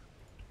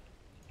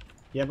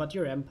 yeah, but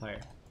you're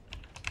Empire,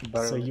 so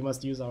Barely. you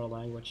must use our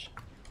language.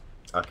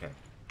 Okay.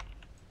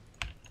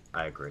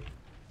 I agree.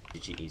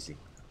 GG easy.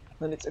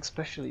 Then it's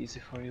especially easy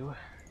for you.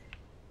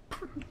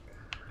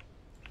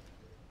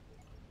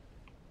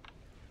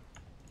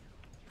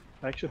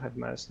 I actually have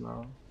mass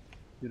now.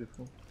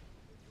 Beautiful.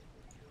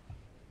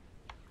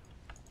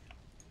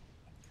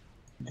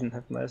 Didn't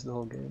have mass the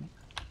whole game.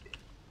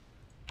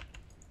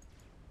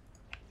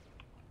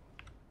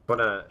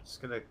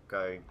 Just gonna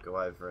go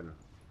over and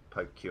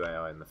poke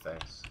QAI in the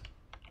face.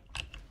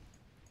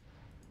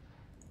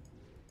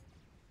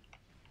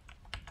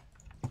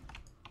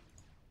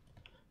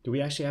 Do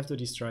we actually have to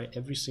destroy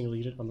every single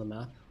unit on the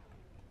map?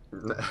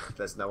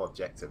 There's no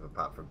objective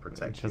apart from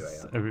protect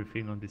Just QAI.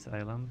 everything on this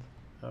island.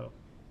 Oh.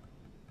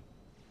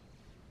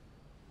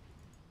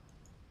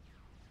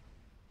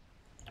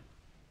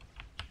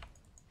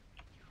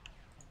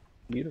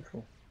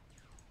 Beautiful.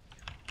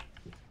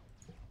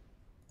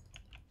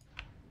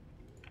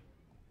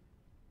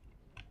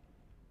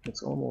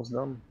 It's almost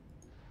done.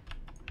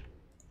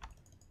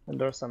 And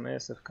there's some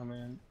ASF coming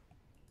in.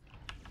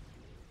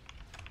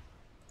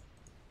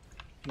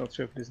 Not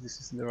sure if this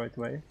is the right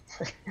way.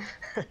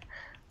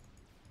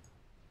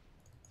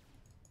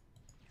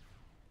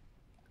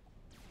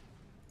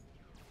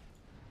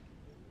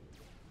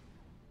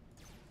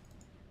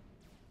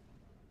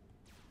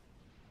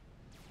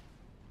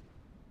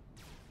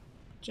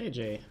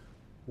 JJ,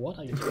 what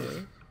are you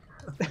doing?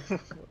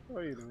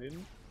 What are you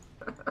doing?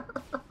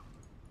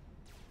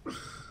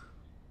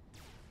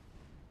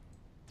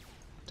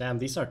 Damn,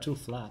 these are too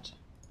flat.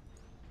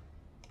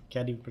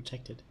 Can't even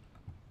protect it.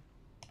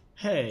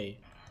 Hey!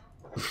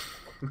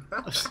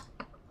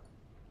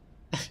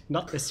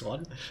 Not this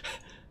one.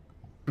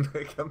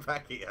 Come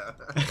back here.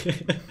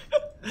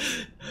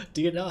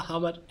 Do you know how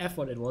much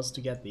effort it was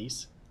to get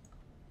these?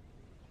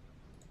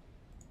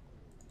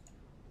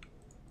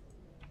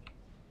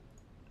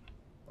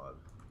 Well,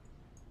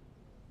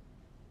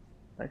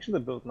 I actually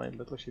built 9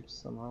 battleships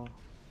somehow.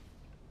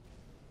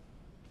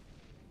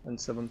 And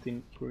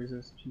 17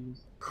 cruisers, jeez.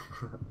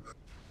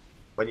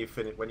 when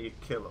you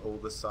kill all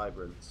the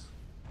Cyberans,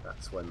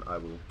 that's when I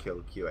will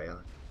kill QAI.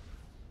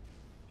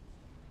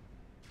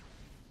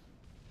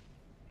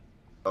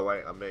 Oh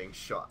wait, I'm being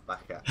shot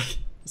back at.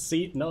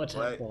 See, no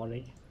attack Wait.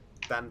 warning.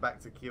 Stand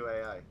back to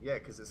QAI. Yeah,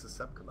 because it's a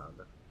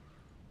sub-commander.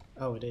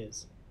 Oh, it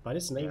is. But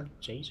it's named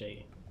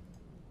JJ.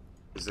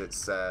 Because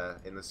it's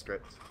in the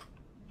script.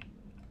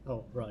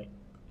 Oh, right.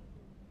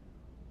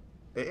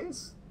 It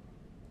is.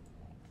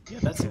 Yeah,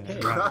 that's okay.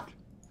 Right.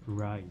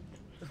 Right.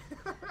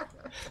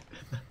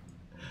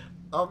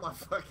 Oh my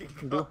fucking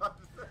Do- god!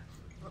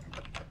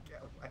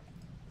 Get away.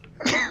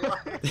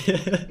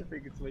 I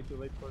think it's way too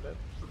late for that.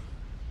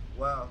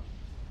 Wow.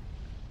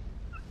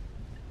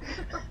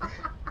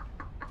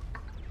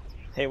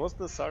 Hey, what's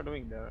the SAR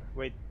doing there?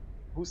 Wait,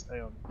 who's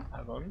Aeon?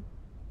 Aeon?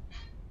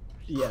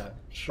 Yeah,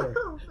 sure.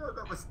 Oh no,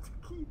 that was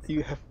Takeed.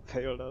 You have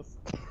failed us.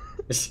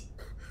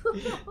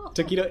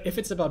 Tokido, if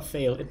it's about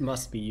fail, it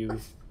must be you.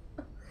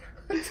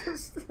 I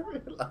just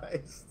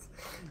realised.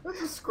 I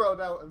just scrolled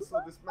out and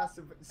saw this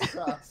massive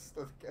sass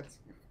that gets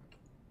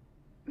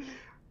me.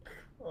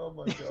 Oh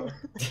my god.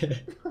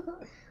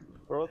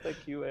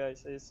 Protect you, AI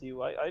says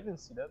you. I didn't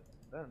see that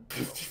then.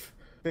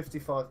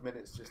 55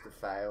 minutes just to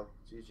fail.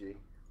 GG.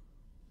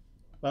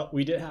 Well,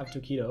 we did have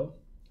Tokido,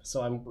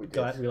 so I'm We did.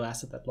 glad we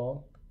lasted that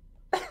long.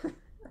 Good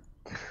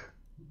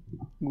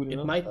It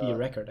enough. might be a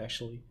record,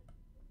 actually.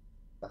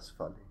 That's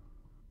funny.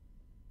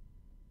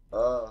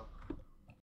 Oh.